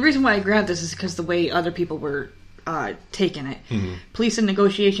 So the reason why I grabbed this is because the way other people were taken it. Mm-hmm. Police and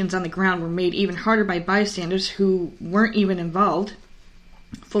negotiations on the ground were made even harder by bystanders who weren't even involved.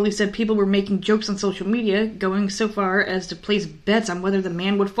 Foley said people were making jokes on social media, going so far as to place bets on whether the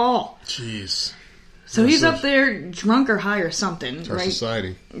man would fall. Jeez. So he's up there drunk or high or something, it's our right?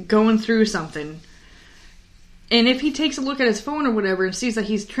 Society. Going through something. And if he takes a look at his phone or whatever and sees that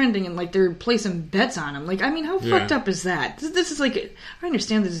he's trending and, like, they're placing bets on him, like, I mean, how fucked up is that? This is, like, I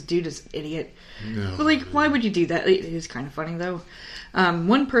understand this dude is an idiot. No, but, like, why would you do that? It is kind of funny, though.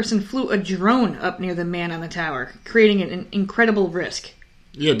 One person flew a drone up near the man on the tower, creating an incredible risk.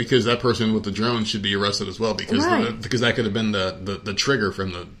 Yeah, because that person with the drone should be arrested as well, because because that could have been the trigger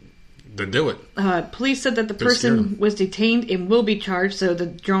from to do it. Police said that the person was detained and will be charged, so the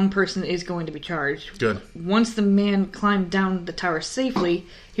drone person is going to be charged. Good. Once the man climbed down the tower safely,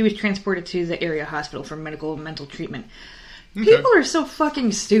 he was transported to the area hospital for medical and mental treatment. Okay. People are so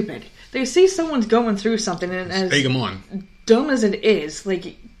fucking stupid. They see someone's going through something, and as egg them on. Dumb as it is,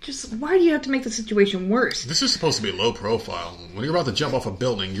 like, just why do you have to make the situation worse? This is supposed to be low profile. When you're about to jump off a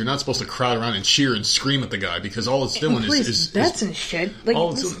building, you're not supposed to crowd around and cheer and scream at the guy, because all it's doing is bets and shit. Like,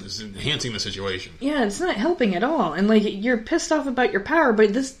 all it's doing is enhancing the situation. Yeah, it's not helping at all. And, like, you're pissed off about your power,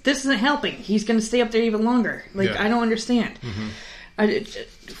 but this isn't helping. He's going to stay up there even longer. Like, I don't understand. Mm-hmm.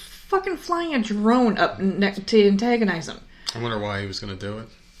 Fucking flying a drone up to antagonize him. I wonder why he was going to do it.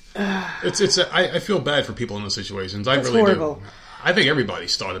 I feel bad for people in those situations. I really horrible. Do. I think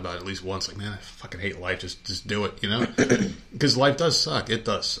everybody's thought about it at least once. Like, man, I fucking hate life. Just do it, you know? Because life does suck. It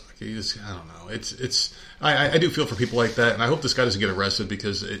does suck. I don't know. I do feel for people like that, and I hope this guy doesn't get arrested,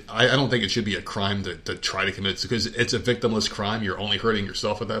 because I don't think it should be a crime to try to commit it, because it's a victimless crime. You're only hurting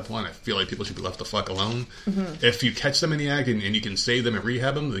yourself at that point. I feel like people should be left the fuck alone. Mm-hmm. If you catch them in the act and you can save them and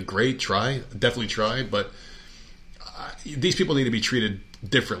rehab them, then great, definitely try. But these people need to be treated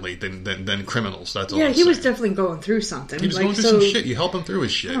differently than criminals. That's all. Yeah, he was definitely going through something. He was going through some shit. You help him through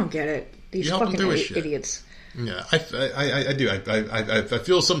his shit. I don't get it. These fucking idiots. Yeah, I do. I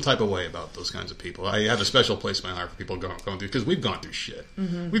feel some type of way about those kinds of people. I have a special place in my heart for people going through, because we've gone through shit.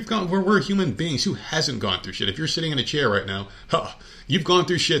 Mm-hmm. We're human beings. Who hasn't gone through shit? If you're sitting in a chair right now, you've gone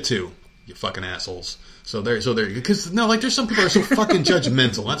through shit too. You fucking assholes. So there, because no, like, there's some people that are so fucking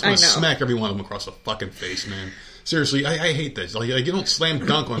judgmental. That's gonna smack every one of them across the fucking face, man. Seriously, I hate this. Like, you don't slam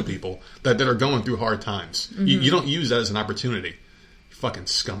dunk on people that are going through hard times. Mm-hmm. You don't use that as an opportunity. You fucking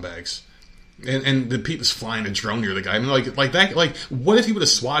scumbags. And the people's flying a drone near the guy. I mean, like that. Like, what if he would have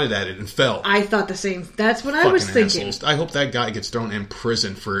swatted at it and fell? I thought the same. That's what I was thinking. Assholes. I hope that guy gets thrown in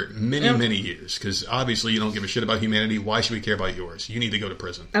prison for many years, because obviously you don't give a shit about humanity. Why should we care about yours? You need to go to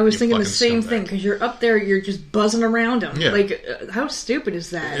prison. I was thinking the same thing, because you're up there, you're just buzzing around him. Yeah. Like, how stupid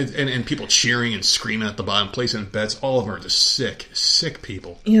is that? And people cheering and screaming at the bottom, placing bets. All of them are just sick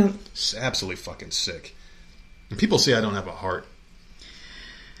people. Yeah, absolutely fucking sick. And people say I don't have a heart.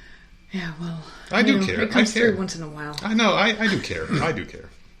 Yeah, well, I do care. It comes through once in a while. I know. I do care. I do care.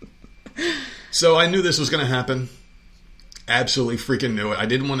 So I knew this was going to happen. Absolutely freaking knew it. I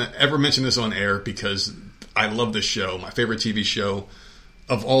didn't want to ever mention this on air, because I love this show. My favorite TV show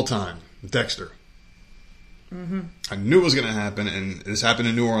of all time, Dexter. Mm-hmm. I knew it was going to happen, and this happened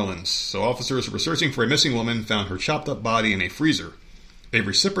in New Orleans. So officers were searching for a missing woman, found her chopped up body in a freezer, a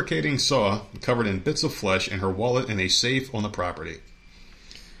reciprocating saw covered in bits of flesh, and her wallet in a safe on the property.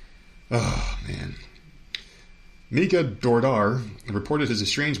 Oh, man. Mika Dordar reported his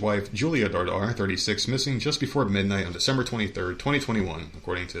estranged wife, Julia Dordar, 36, missing just before midnight on December 23rd, 2021,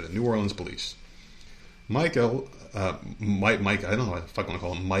 according to the New Orleans police. Mike, I don't know what the fuck I want to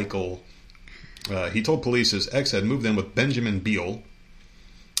call him, Michael. He told police his ex had moved in with Benjamin Beal,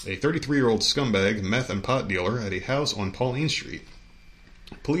 a 33-year-old scumbag meth and pot dealer, at a house on Pauline Street.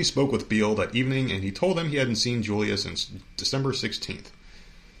 Police spoke with Beal that evening, and he told them he hadn't seen Julia since December 16th.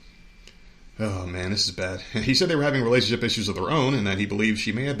 Oh, man, this is bad. He said they were having relationship issues of their own, and that he believed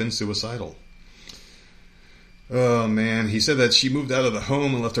she may have been suicidal. Oh, man. He said that she moved out of the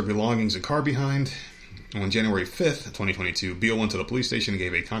home and left her belongings and car behind. On January 5th, 2022, Beal went to the police station and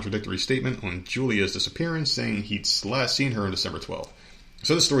gave a contradictory statement on Julia's disappearance, saying he'd last seen her on December 12th.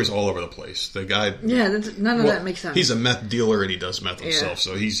 So this story's all over the place. The guy... Yeah, none of that makes sense. He's a meth dealer, and he does meth himself,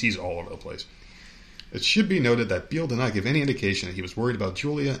 so he's all over the place. It should be noted that Beal did not give any indication that he was worried about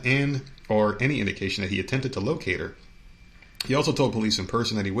Julia or any indication that he attempted to locate her. He also told police in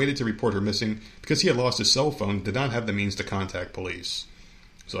person that he waited to report her missing because he had lost his cell phone and did not have the means to contact police.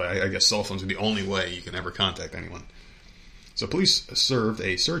 So I guess cell phones are the only way you can ever contact anyone. So police served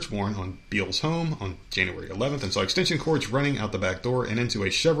a search warrant on Beal's home on January 11th and saw extension cords running out the back door and into a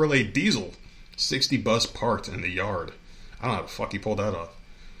Chevrolet Diesel 60 bus parked in the yard. I don't know how the fuck he pulled that off.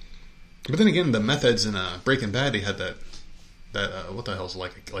 But then again, the meth heads in Breaking Bad, they had that what the hell's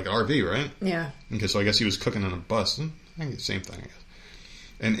like an RV, right? Yeah. Okay, so I guess he was cooking on a bus. I think it's the same thing, I guess.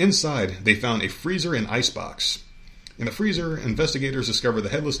 And inside, they found a freezer and icebox. In the freezer, investigators discovered the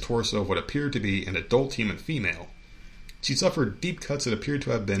headless torso of what appeared to be an adult human female. She suffered deep cuts that appeared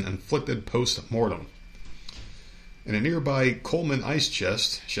to have been inflicted post-mortem. In a nearby Coleman ice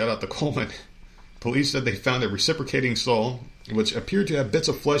chest, shout out to Coleman, police said they found a reciprocating saw, which appeared to have bits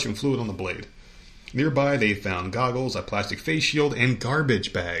of flesh and fluid on the blade. Nearby, they found goggles, a plastic face shield, and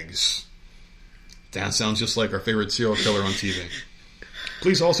garbage bags. That sounds just like our favorite serial killer on TV.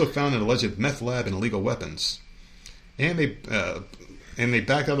 Police also found an alleged meth lab and illegal weapons. And they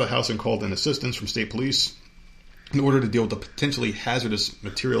backed out of the house and called in assistance from state police in order to deal with the potentially hazardous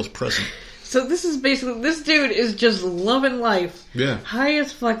materials present. So this is basically, this dude is just loving life. Yeah. High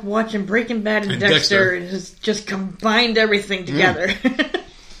as fuck watching Breaking Bad and Dexter and has just combined everything together. Yeah.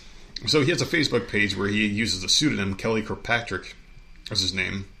 So he has a Facebook page where he uses the pseudonym Kelly Kirkpatrick as his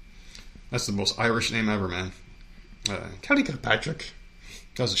name. That's the most Irish name ever, man. Kelly Kirkpatrick.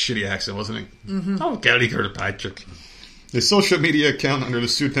 That was a shitty accent, wasn't it? Mm-hmm. Oh, Kelly Kirkpatrick. His social media account under the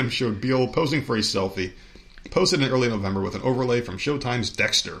pseudonym showed Beale posing for a selfie, posted in early November with an overlay from Showtime's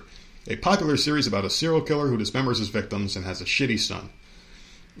Dexter, a popular series about a serial killer who dismembers his victims and has a shitty son.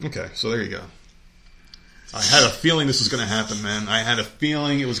 Okay, so there you go. I had a feeling this was going to happen, man. I had a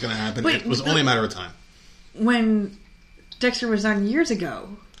feeling it was going to happen. Wait, it was only a matter of time. When Dexter was on years ago,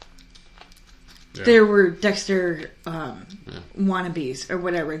 there were Dexter wannabes or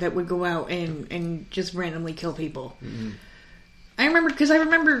whatever that would go out and just randomly kill people. Mm-hmm. I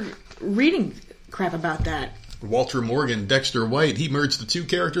remember reading crap about that. Walter Morgan, Dexter White, he merged the two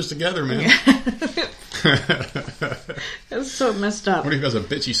characters together, man. Yeah. That's so messed up. What if he has a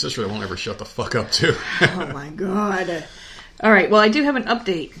bitchy sister that won't ever shut the fuck up, too? Oh, my God. All right, well, I do have an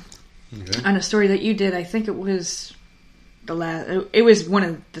update on a story that you did. I think it was it was one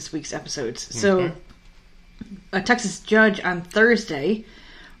of this week's episodes. So, a Texas judge on Thursday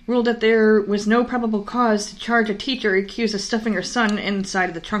ruled that there was no probable cause to charge a teacher accused of stuffing her son inside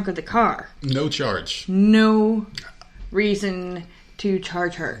of the trunk of the car. No charge. No reason to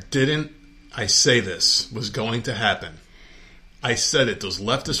charge her. Didn't I say this was going to happen? I said it. Those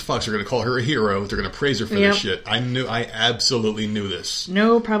leftist fucks are going to call her a hero. They're going to praise her for this shit. I absolutely knew this.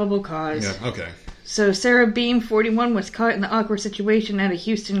 No probable cause. Yeah, okay. So Sarah Beam, 41, was caught in the awkward situation at a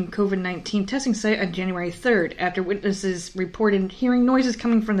Houston COVID-19 testing site on January 3rd after witnesses reported hearing noises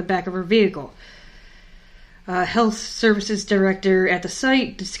coming from the back of her vehicle. Health Services Director at the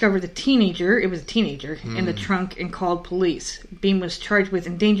site discovered it was a teenager, in the trunk and called police. Beam was charged with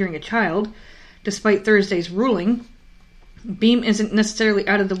endangering a child. Despite Thursday's ruling, Beam isn't necessarily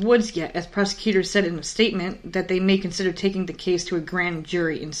out of the woods yet, as prosecutors said in a statement that they may consider taking the case to a grand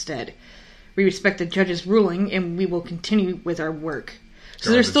jury instead. We respect the judge's ruling, and we will continue with our work.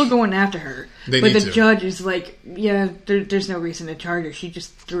 So they're still going after her. But the judge is like, there's no reason to charge her. She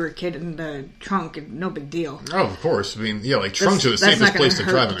just threw her kid in the trunk, and no big deal. Oh, of course. I mean, trunks are the safest place to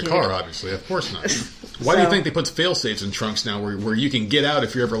drive in a car, obviously. Of course not. Why do you think they put fail-safes in trunks now where you can get out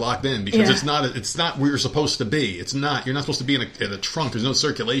if you're ever locked in? Because it's not where you're supposed to be. It's not. You're not supposed to be in a trunk. There's no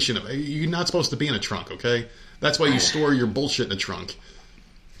circulation. You're not supposed to be in a trunk, okay? That's why you store your bullshit in a trunk.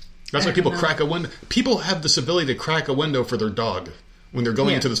 That's why people crack a window. People have this ability to crack a window for their dog when they're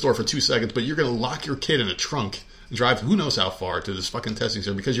going into the store for 2 seconds, but you're going to lock your kid in a trunk and drive who knows how far to this fucking testing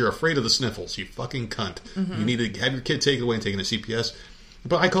center because you're afraid of the sniffles, you fucking cunt. Mm-hmm. You need to have your kid taken away and taken to CPS.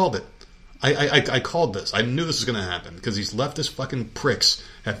 But I called it. I called this. I knew this was going to happen because these leftist fucking pricks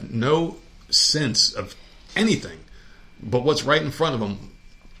have no sense of anything but what's right in front of them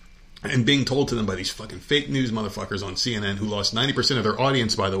and being told to them by these fucking fake news motherfuckers on CNN who lost 90% of their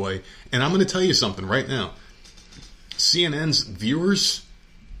audience, by the way. And I'm going to tell you something right now. CNN's viewers,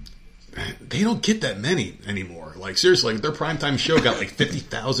 they don't get that many anymore. Like, seriously, their primetime show got like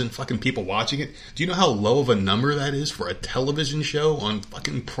 50,000 fucking people watching it. Do you know how low of a number that is for a television show on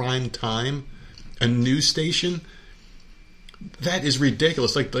fucking prime time? A news station? That is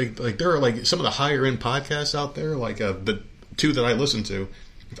ridiculous. Like there are like some of the higher end podcasts out there, like the two that I listen to,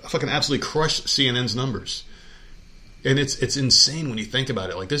 fucking absolutely crush CNN's numbers. And it's insane when you think about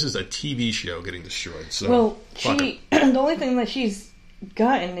it. Like, this is a TV show getting destroyed. So, well, the only thing that she's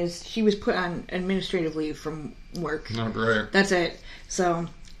gotten is she was put on administrative leave from work. Not right. That's it. So,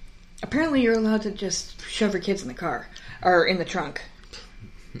 apparently you're allowed to just shove your kids in the car. Or in the trunk.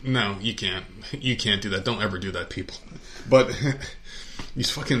 No, you can't. You can't do that. Don't ever do that, people. But these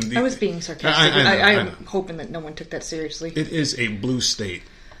fucking... I was being sarcastic. I'm hoping that no one took that seriously. It is a blue state.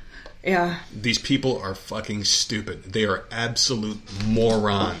 Yeah. These people are fucking stupid. They are absolute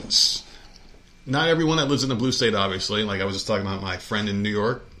morons. not everyone that lives in the blue state, obviously. Like I was just talking about my friend in New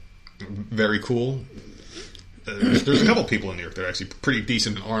York. Very cool. There's a couple people in New York that are actually pretty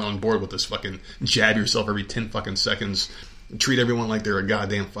decent and aren't on board with this fucking jab yourself every 10 fucking seconds. Treat everyone like they're a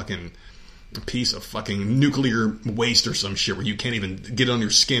goddamn fucking piece of fucking nuclear waste or some shit where you can't even get it on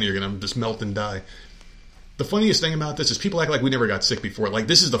your skin or you're going to just melt and die. The funniest thing about this is people act like we never got sick before. Like,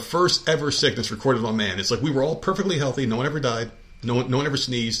 this is the first ever sickness recorded on man. It's like we were all perfectly healthy. No one ever died. No one ever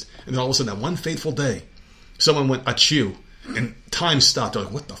sneezed. And then all of a sudden, that one fateful day, someone went, achoo, and time stopped. They're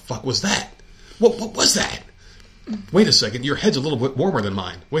like, what the fuck was that? What was that? Wait a second, your head's a little bit warmer than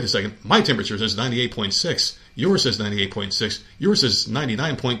mine. Wait a second, my temperature says 98.6. Yours says 98.6. Yours says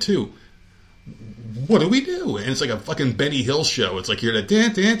 99.2. What do we do? And it's like a fucking Benny Hill show. It's like you're everyone's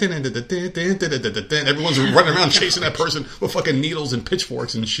running around chasing that person with fucking needles and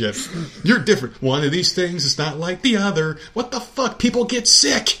pitchforks and shit. You're different. One of these things is not like the other. What the fuck? People get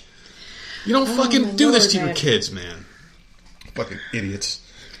sick. You don't fucking do this to your kids, man. Fucking idiots.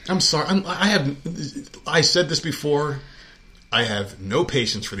 I'm sorry. I said this before. I have no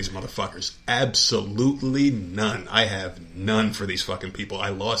patience for these motherfuckers. Absolutely none. I have none for these fucking people. I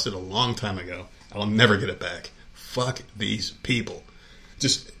lost it a long time ago. I'll never get it back. Fuck these people.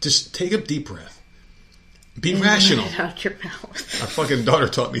 Just take a deep breath. Be rational. Get it out your mouth. My fucking daughter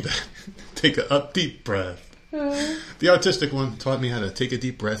taught me that. Take a deep breath. The autistic one taught me how to take a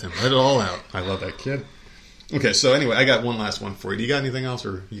deep breath and let it all out. I love that kid. Okay, so anyway, I got one last one for you. Do you got anything else,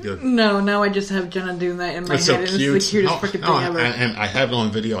 or you good? No, now I just have Jenna doing that in my head. So and cute. It's the cutest freaking thing ever. And I have it on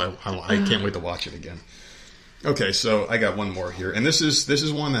video. I can't wait to watch it again. Okay, so I got one more here, and this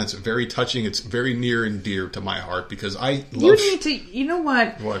is one that's very touching. It's very near and dear to my heart because I love. You need to. You know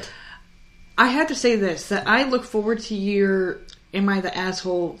what? What? I have to say this: that I look forward to your "Am I the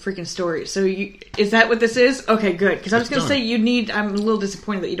Asshole" freaking story. So, is that what this is? Okay, good. Because I was going to say you need. I'm a little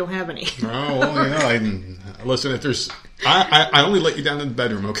disappointed that you don't have any. Oh, well, listen. If there's, I only let you down in the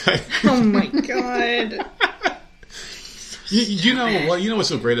bedroom. Okay. Oh my god. You know what? You know what's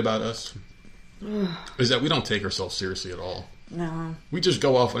so great about us is that we don't take ourselves seriously at all. No. We just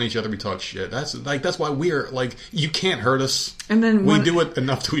go off on each other. We talk shit. That's why we're like, you can't hurt us. And then we do it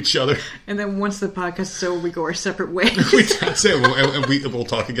enough to each other. And then once the podcast is over, we go our separate ways. That's it. We'll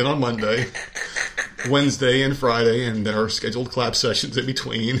talk again on Monday, Wednesday, and Friday, and then our scheduled clap sessions in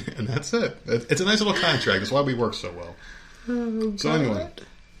between, and that's it. It's a nice little contract. That's why we work so well. Oh, so anyway,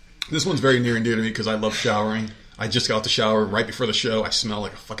 this one's very near and dear to me because I love showering. I just got out the shower right before the show. I smell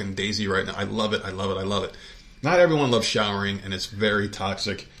like a fucking daisy right now. I love it. I love it. I love it. Not everyone loves showering, and it's very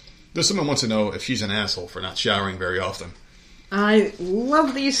toxic. There's someone wants to know if she's an asshole for not showering very often. I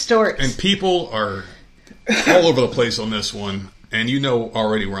love these stories. And people are all over the place on this one, and you know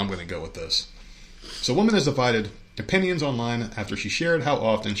already where I'm going to go with this. So a woman has divided opinions online after she shared how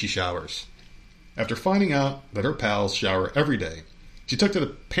often she showers. After finding out that her pals shower every day, she took to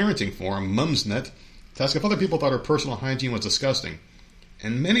the parenting forum Mumsnet to ask if other people thought her personal hygiene was disgusting.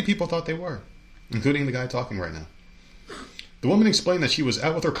 And many people thought they were, including the guy talking right now. The woman explained that she was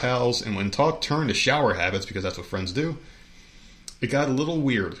out with her pals, and when talk turned to shower habits, because that's what friends do, it got a little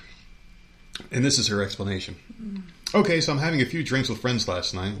weird. And this is her explanation. Okay, so I'm having a few drinks with friends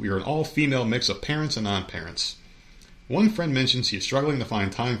last night. We are an all-female mix of parents and non-parents. One friend mentioned she is struggling to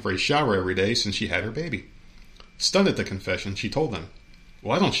find time for a shower every day since she had her baby. Stunned at the confession, she told them,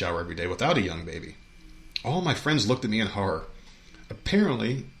 "Well, I don't shower every day without a young baby." All my friends looked at me in horror.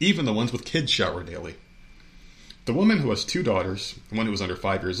 Apparently, even the ones with kids shower daily. The woman who has 2 daughters, and one who is under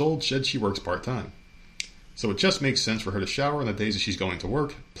 5 years old, said she works part-time. So it just makes sense for her to shower on the days that she's going to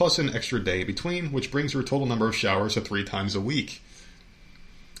work, plus an extra day in between, which brings her total number of showers to 3 times a week.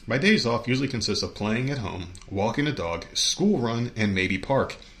 My days off usually consist of playing at home, walking the dog, school run, and maybe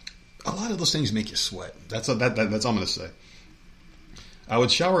park. A lot of those things make you sweat. That's all I'm going to say. I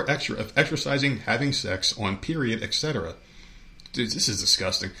would shower exercising, having sex, on period, etc. Dude, this is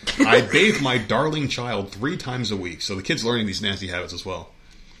disgusting. I bathe my darling child 3 times a week, so the kid's learning these nasty habits as well.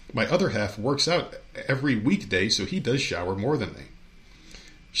 My other half works out every weekday, so he does shower more than me.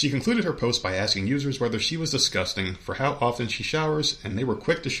 She concluded her post by asking users whether she was disgusting for how often she showers, and they were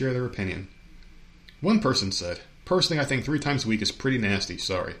quick to share their opinion. One person said, "Personally, I think 3 times a week is pretty nasty,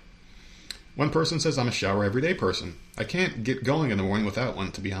 sorry." One person says, "I'm a shower everyday person. I can't get going in the morning without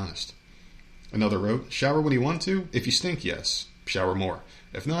one, to be honest." Another wrote, "Shower when you want to. If you stink, yes. Shower more.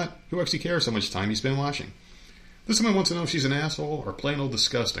 If not, who actually cares how much time you spend washing?" This woman wants to know if she's an asshole or plain old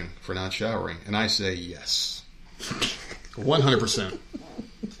disgusting for not showering, and I say yes. 100%.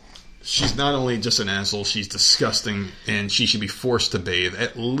 She's not only just an asshole, she's disgusting, and she should be forced to bathe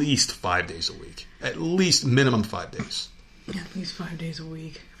at least 5 days a week. At least minimum 5 days. At least 5 days a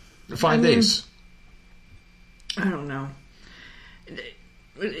week. 5 days. I don't know.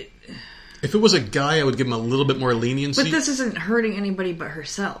 If it was a guy, I would give him a little bit more leniency. But this isn't hurting anybody but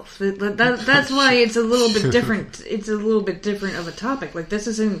herself. That's why it's a little bit different. It's a little bit different of a topic. Like, this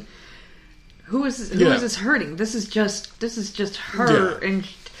isn't... Who is this hurting? This is just her. Yeah. And,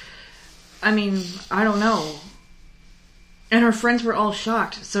 I mean, I don't know. And her friends were all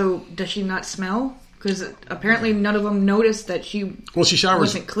shocked. So, does she not smell? Because apparently none of them noticed that she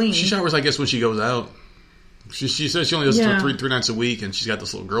wasn't clean. She showers, I guess, when she goes out. She says she only does three nights a week, and she's got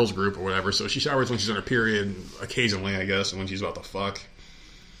this little girls group or whatever. So she showers when she's on her period, occasionally, I guess, and when she's about to fuck.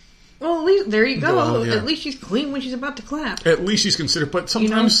 Well, at least there you go. Well, yeah. At least she's clean when she's about to clap. At least she's considered, but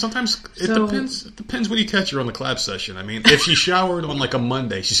sometimes it depends. It depends when you catch her on the clap session. I mean, if she showered on like a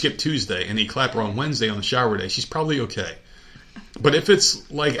Monday, she skipped Tuesday, and he clapped her on Wednesday on the shower day, she's probably okay. But if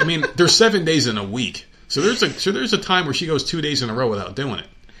it's like, I mean, there's 7 days in a week, so there's a time where she goes 2 days in a row without doing it.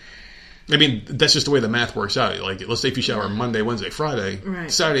 I mean, that's just the way the math works out. Like, let's say if you shower Monday, Wednesday, Friday,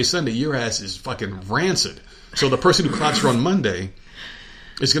 right. Saturday, Sunday, your ass is fucking rancid. So the person who claps her on Monday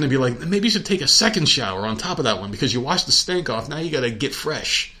is going to be like, maybe you should take a second shower on top of that one because you washed the stank off. Now you got to get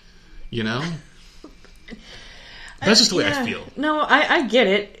fresh. You know? That's just the way I feel. No, I get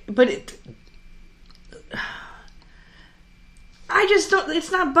it, but I just don't.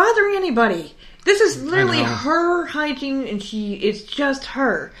 It's not bothering anybody. This is literally her hygiene, and it's just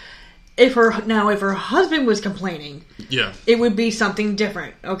her. If her husband was complaining, it would be something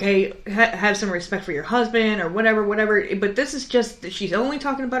different. Okay, have some respect for your husband or whatever. But this is just she's only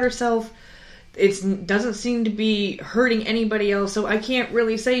talking about herself. It doesn't seem to be hurting anybody else. So I can't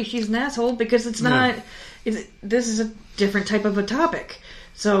really say she's an asshole because it's not. This is a different type of a topic.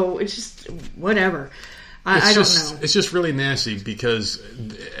 So it's just whatever. I don't know. It's just really nasty because,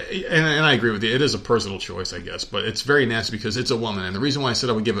 and I agree with you, it is a personal choice, I guess, but it's very nasty because it's a woman. And the reason why I said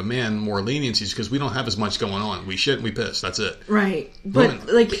I would give a man more leniency is because we don't have as much going on. We shit and we piss. That's it. Right. But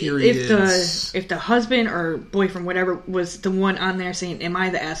women, like, if the husband or boyfriend, whatever, was the one on there saying, am I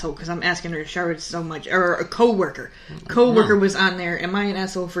the asshole because I'm asking her to shower so much? Or a coworker was on there, am I an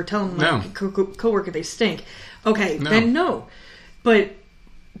asshole for telling my coworker they stink? Okay, then no. But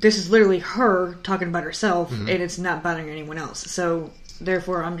this is literally her talking about herself, and it's not bothering anyone else. So,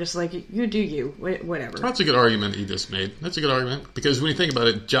 therefore, I'm just like, you do you. Whatever. That's a good argument you just made. That's a good argument. Because when you think about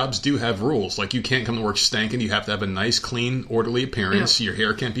it, jobs do have rules. Like, you can't come to work stinking. You have to have a nice, clean, orderly appearance. Your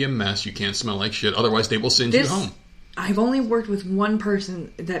hair can't be a mess. You can't smell like shit. Otherwise, they will send you home. I've only worked with one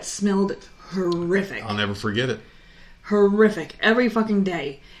person that smelled horrific. I'll never forget it. Horrific. Every fucking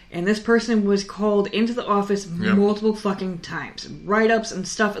day. And this person was called into the office multiple fucking times. Write-ups and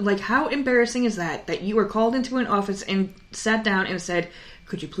stuff. Like, how embarrassing is that? That you were called into an office and sat down and said,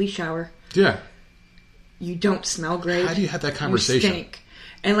 could you please shower? Yeah. You don't smell great. How do you have that conversation? You stink.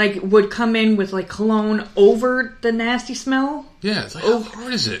 And, like, would come in with, like, cologne over the nasty smell. Yeah, it's like, how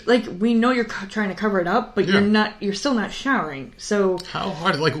hard is it? Like, we know you're trying to cover it up, but you're still not showering. So how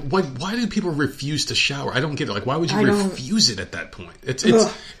hard? Like, why do people refuse to shower? I don't get it. Like, why would you refuse it at that point?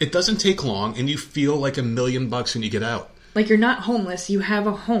 It doesn't take long, and you feel like $1 million when you get out. Like, you're not homeless. You have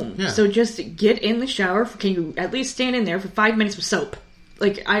a home. Yeah. So just get in the shower. Can you at least stand in there for 5 minutes with soap?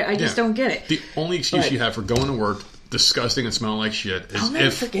 Like, I just don't get it. The only excuse you have for going to work disgusting and smelling like shit is I'll never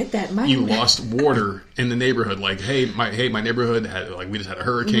forget that. You lost water in the neighborhood. Like, my neighborhood had, like, we just had a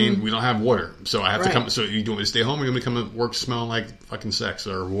hurricane. We don't have water, so I have to come. So you want me to stay home, or you want me to come to work smelling like fucking sex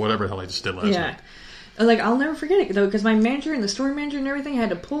or whatever the hell I just did last night? Like, I'll never forget it though, because my manager and the store manager and everything had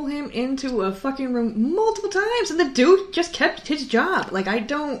to pull him into a fucking room multiple times, and the dude just kept his job. Like, I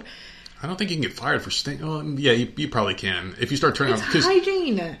don't think you can get fired for stink. Oh, yeah, you probably can if you start turning off. It's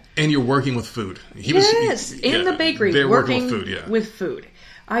hygiene. And you're working with food. In the bakery. They're working with food. With food.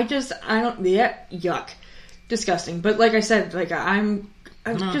 Yuck, disgusting. But like I said, like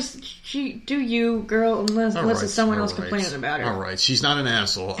do you, girl? Unless it's someone else complaining about it. All right, she's not an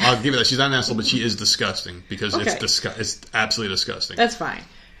asshole. I'll give you that. She's not an asshole, but she is disgusting because it's absolutely disgusting. That's fine.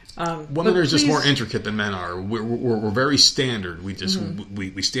 Women are just more intricate than men are. We're very standard. We just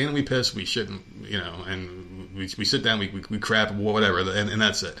we stand and we piss, we shit, and we sit down, we crap, whatever, and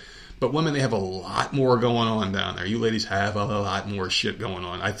that's it. But women, they have a lot more going on down there. You ladies have a lot more shit going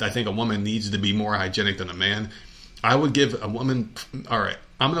on. I think a woman needs to be more hygienic than a man. I would give a woman. All right,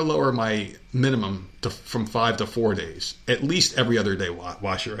 I'm going to lower my minimum from 5 to 4 days. At least every other day,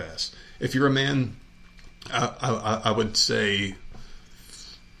 wash your ass. If you're a man, I would say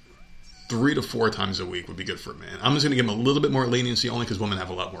 3 to 4 times a week would be good for a man. I'm just going to give him a little bit more leniency only because women have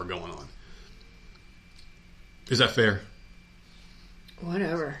a lot more going on. Is that fair?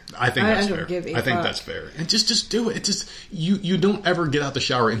 Whatever. I think that's don't fair. give a I think fuck. that's fair. And just do it. It just you don't ever get out the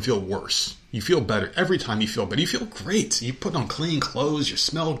shower and feel worse. You feel better every time. You feel better. You feel great. You put on clean clothes. You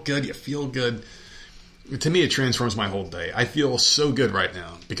smell good. You feel good. To me, it transforms my whole day. I feel so good right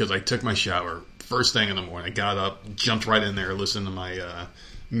now because I took my shower first thing in the morning. I got up, jumped right in there, listened to my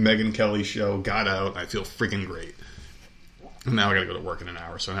Megyn Kelly show, got out. I feel freaking great. And now I got to go to work in an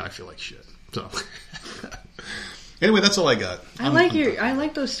hour, so now I feel like shit. So. Anyway, that's all I got. I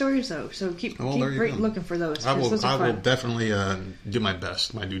like those stories though. So keep looking for those. I will Fun. definitely do my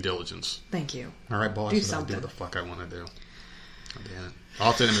best, my due diligence. Thank you. All right, boss. Do I something. do what the fuck I want to do. Oh, damn it.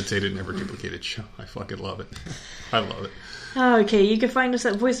 Often imitated, never duplicated show. I fucking love it. I love it. Okay, you can find us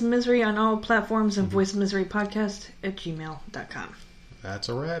at Voice of Misery on all platforms and Voice of Misery Podcast at gmail.com. That's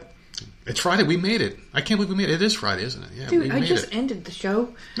a wrap. It's Friday. We made it. I can't believe we made it. It is Friday, isn't it? Yeah, dude, I just ended the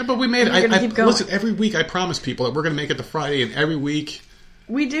show. No, but we made it. We're gonna keep going. Listen, every week I promise people that we're going to make it to Friday, and every week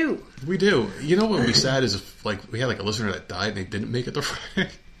we do. We do. You know what would be sad is if we had a listener that died and they didn't make it to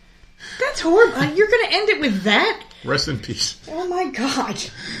Friday. That's horrible. You're going to end it with that? Rest in peace. Oh my god.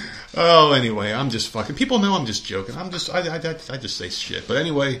 Oh, anyway, I'm just fucking. People know I'm just joking. I just say shit. But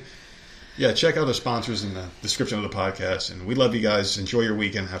anyway, yeah, check out the sponsors in the description of the podcast, and we love you guys. Enjoy your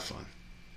weekend. Have fun.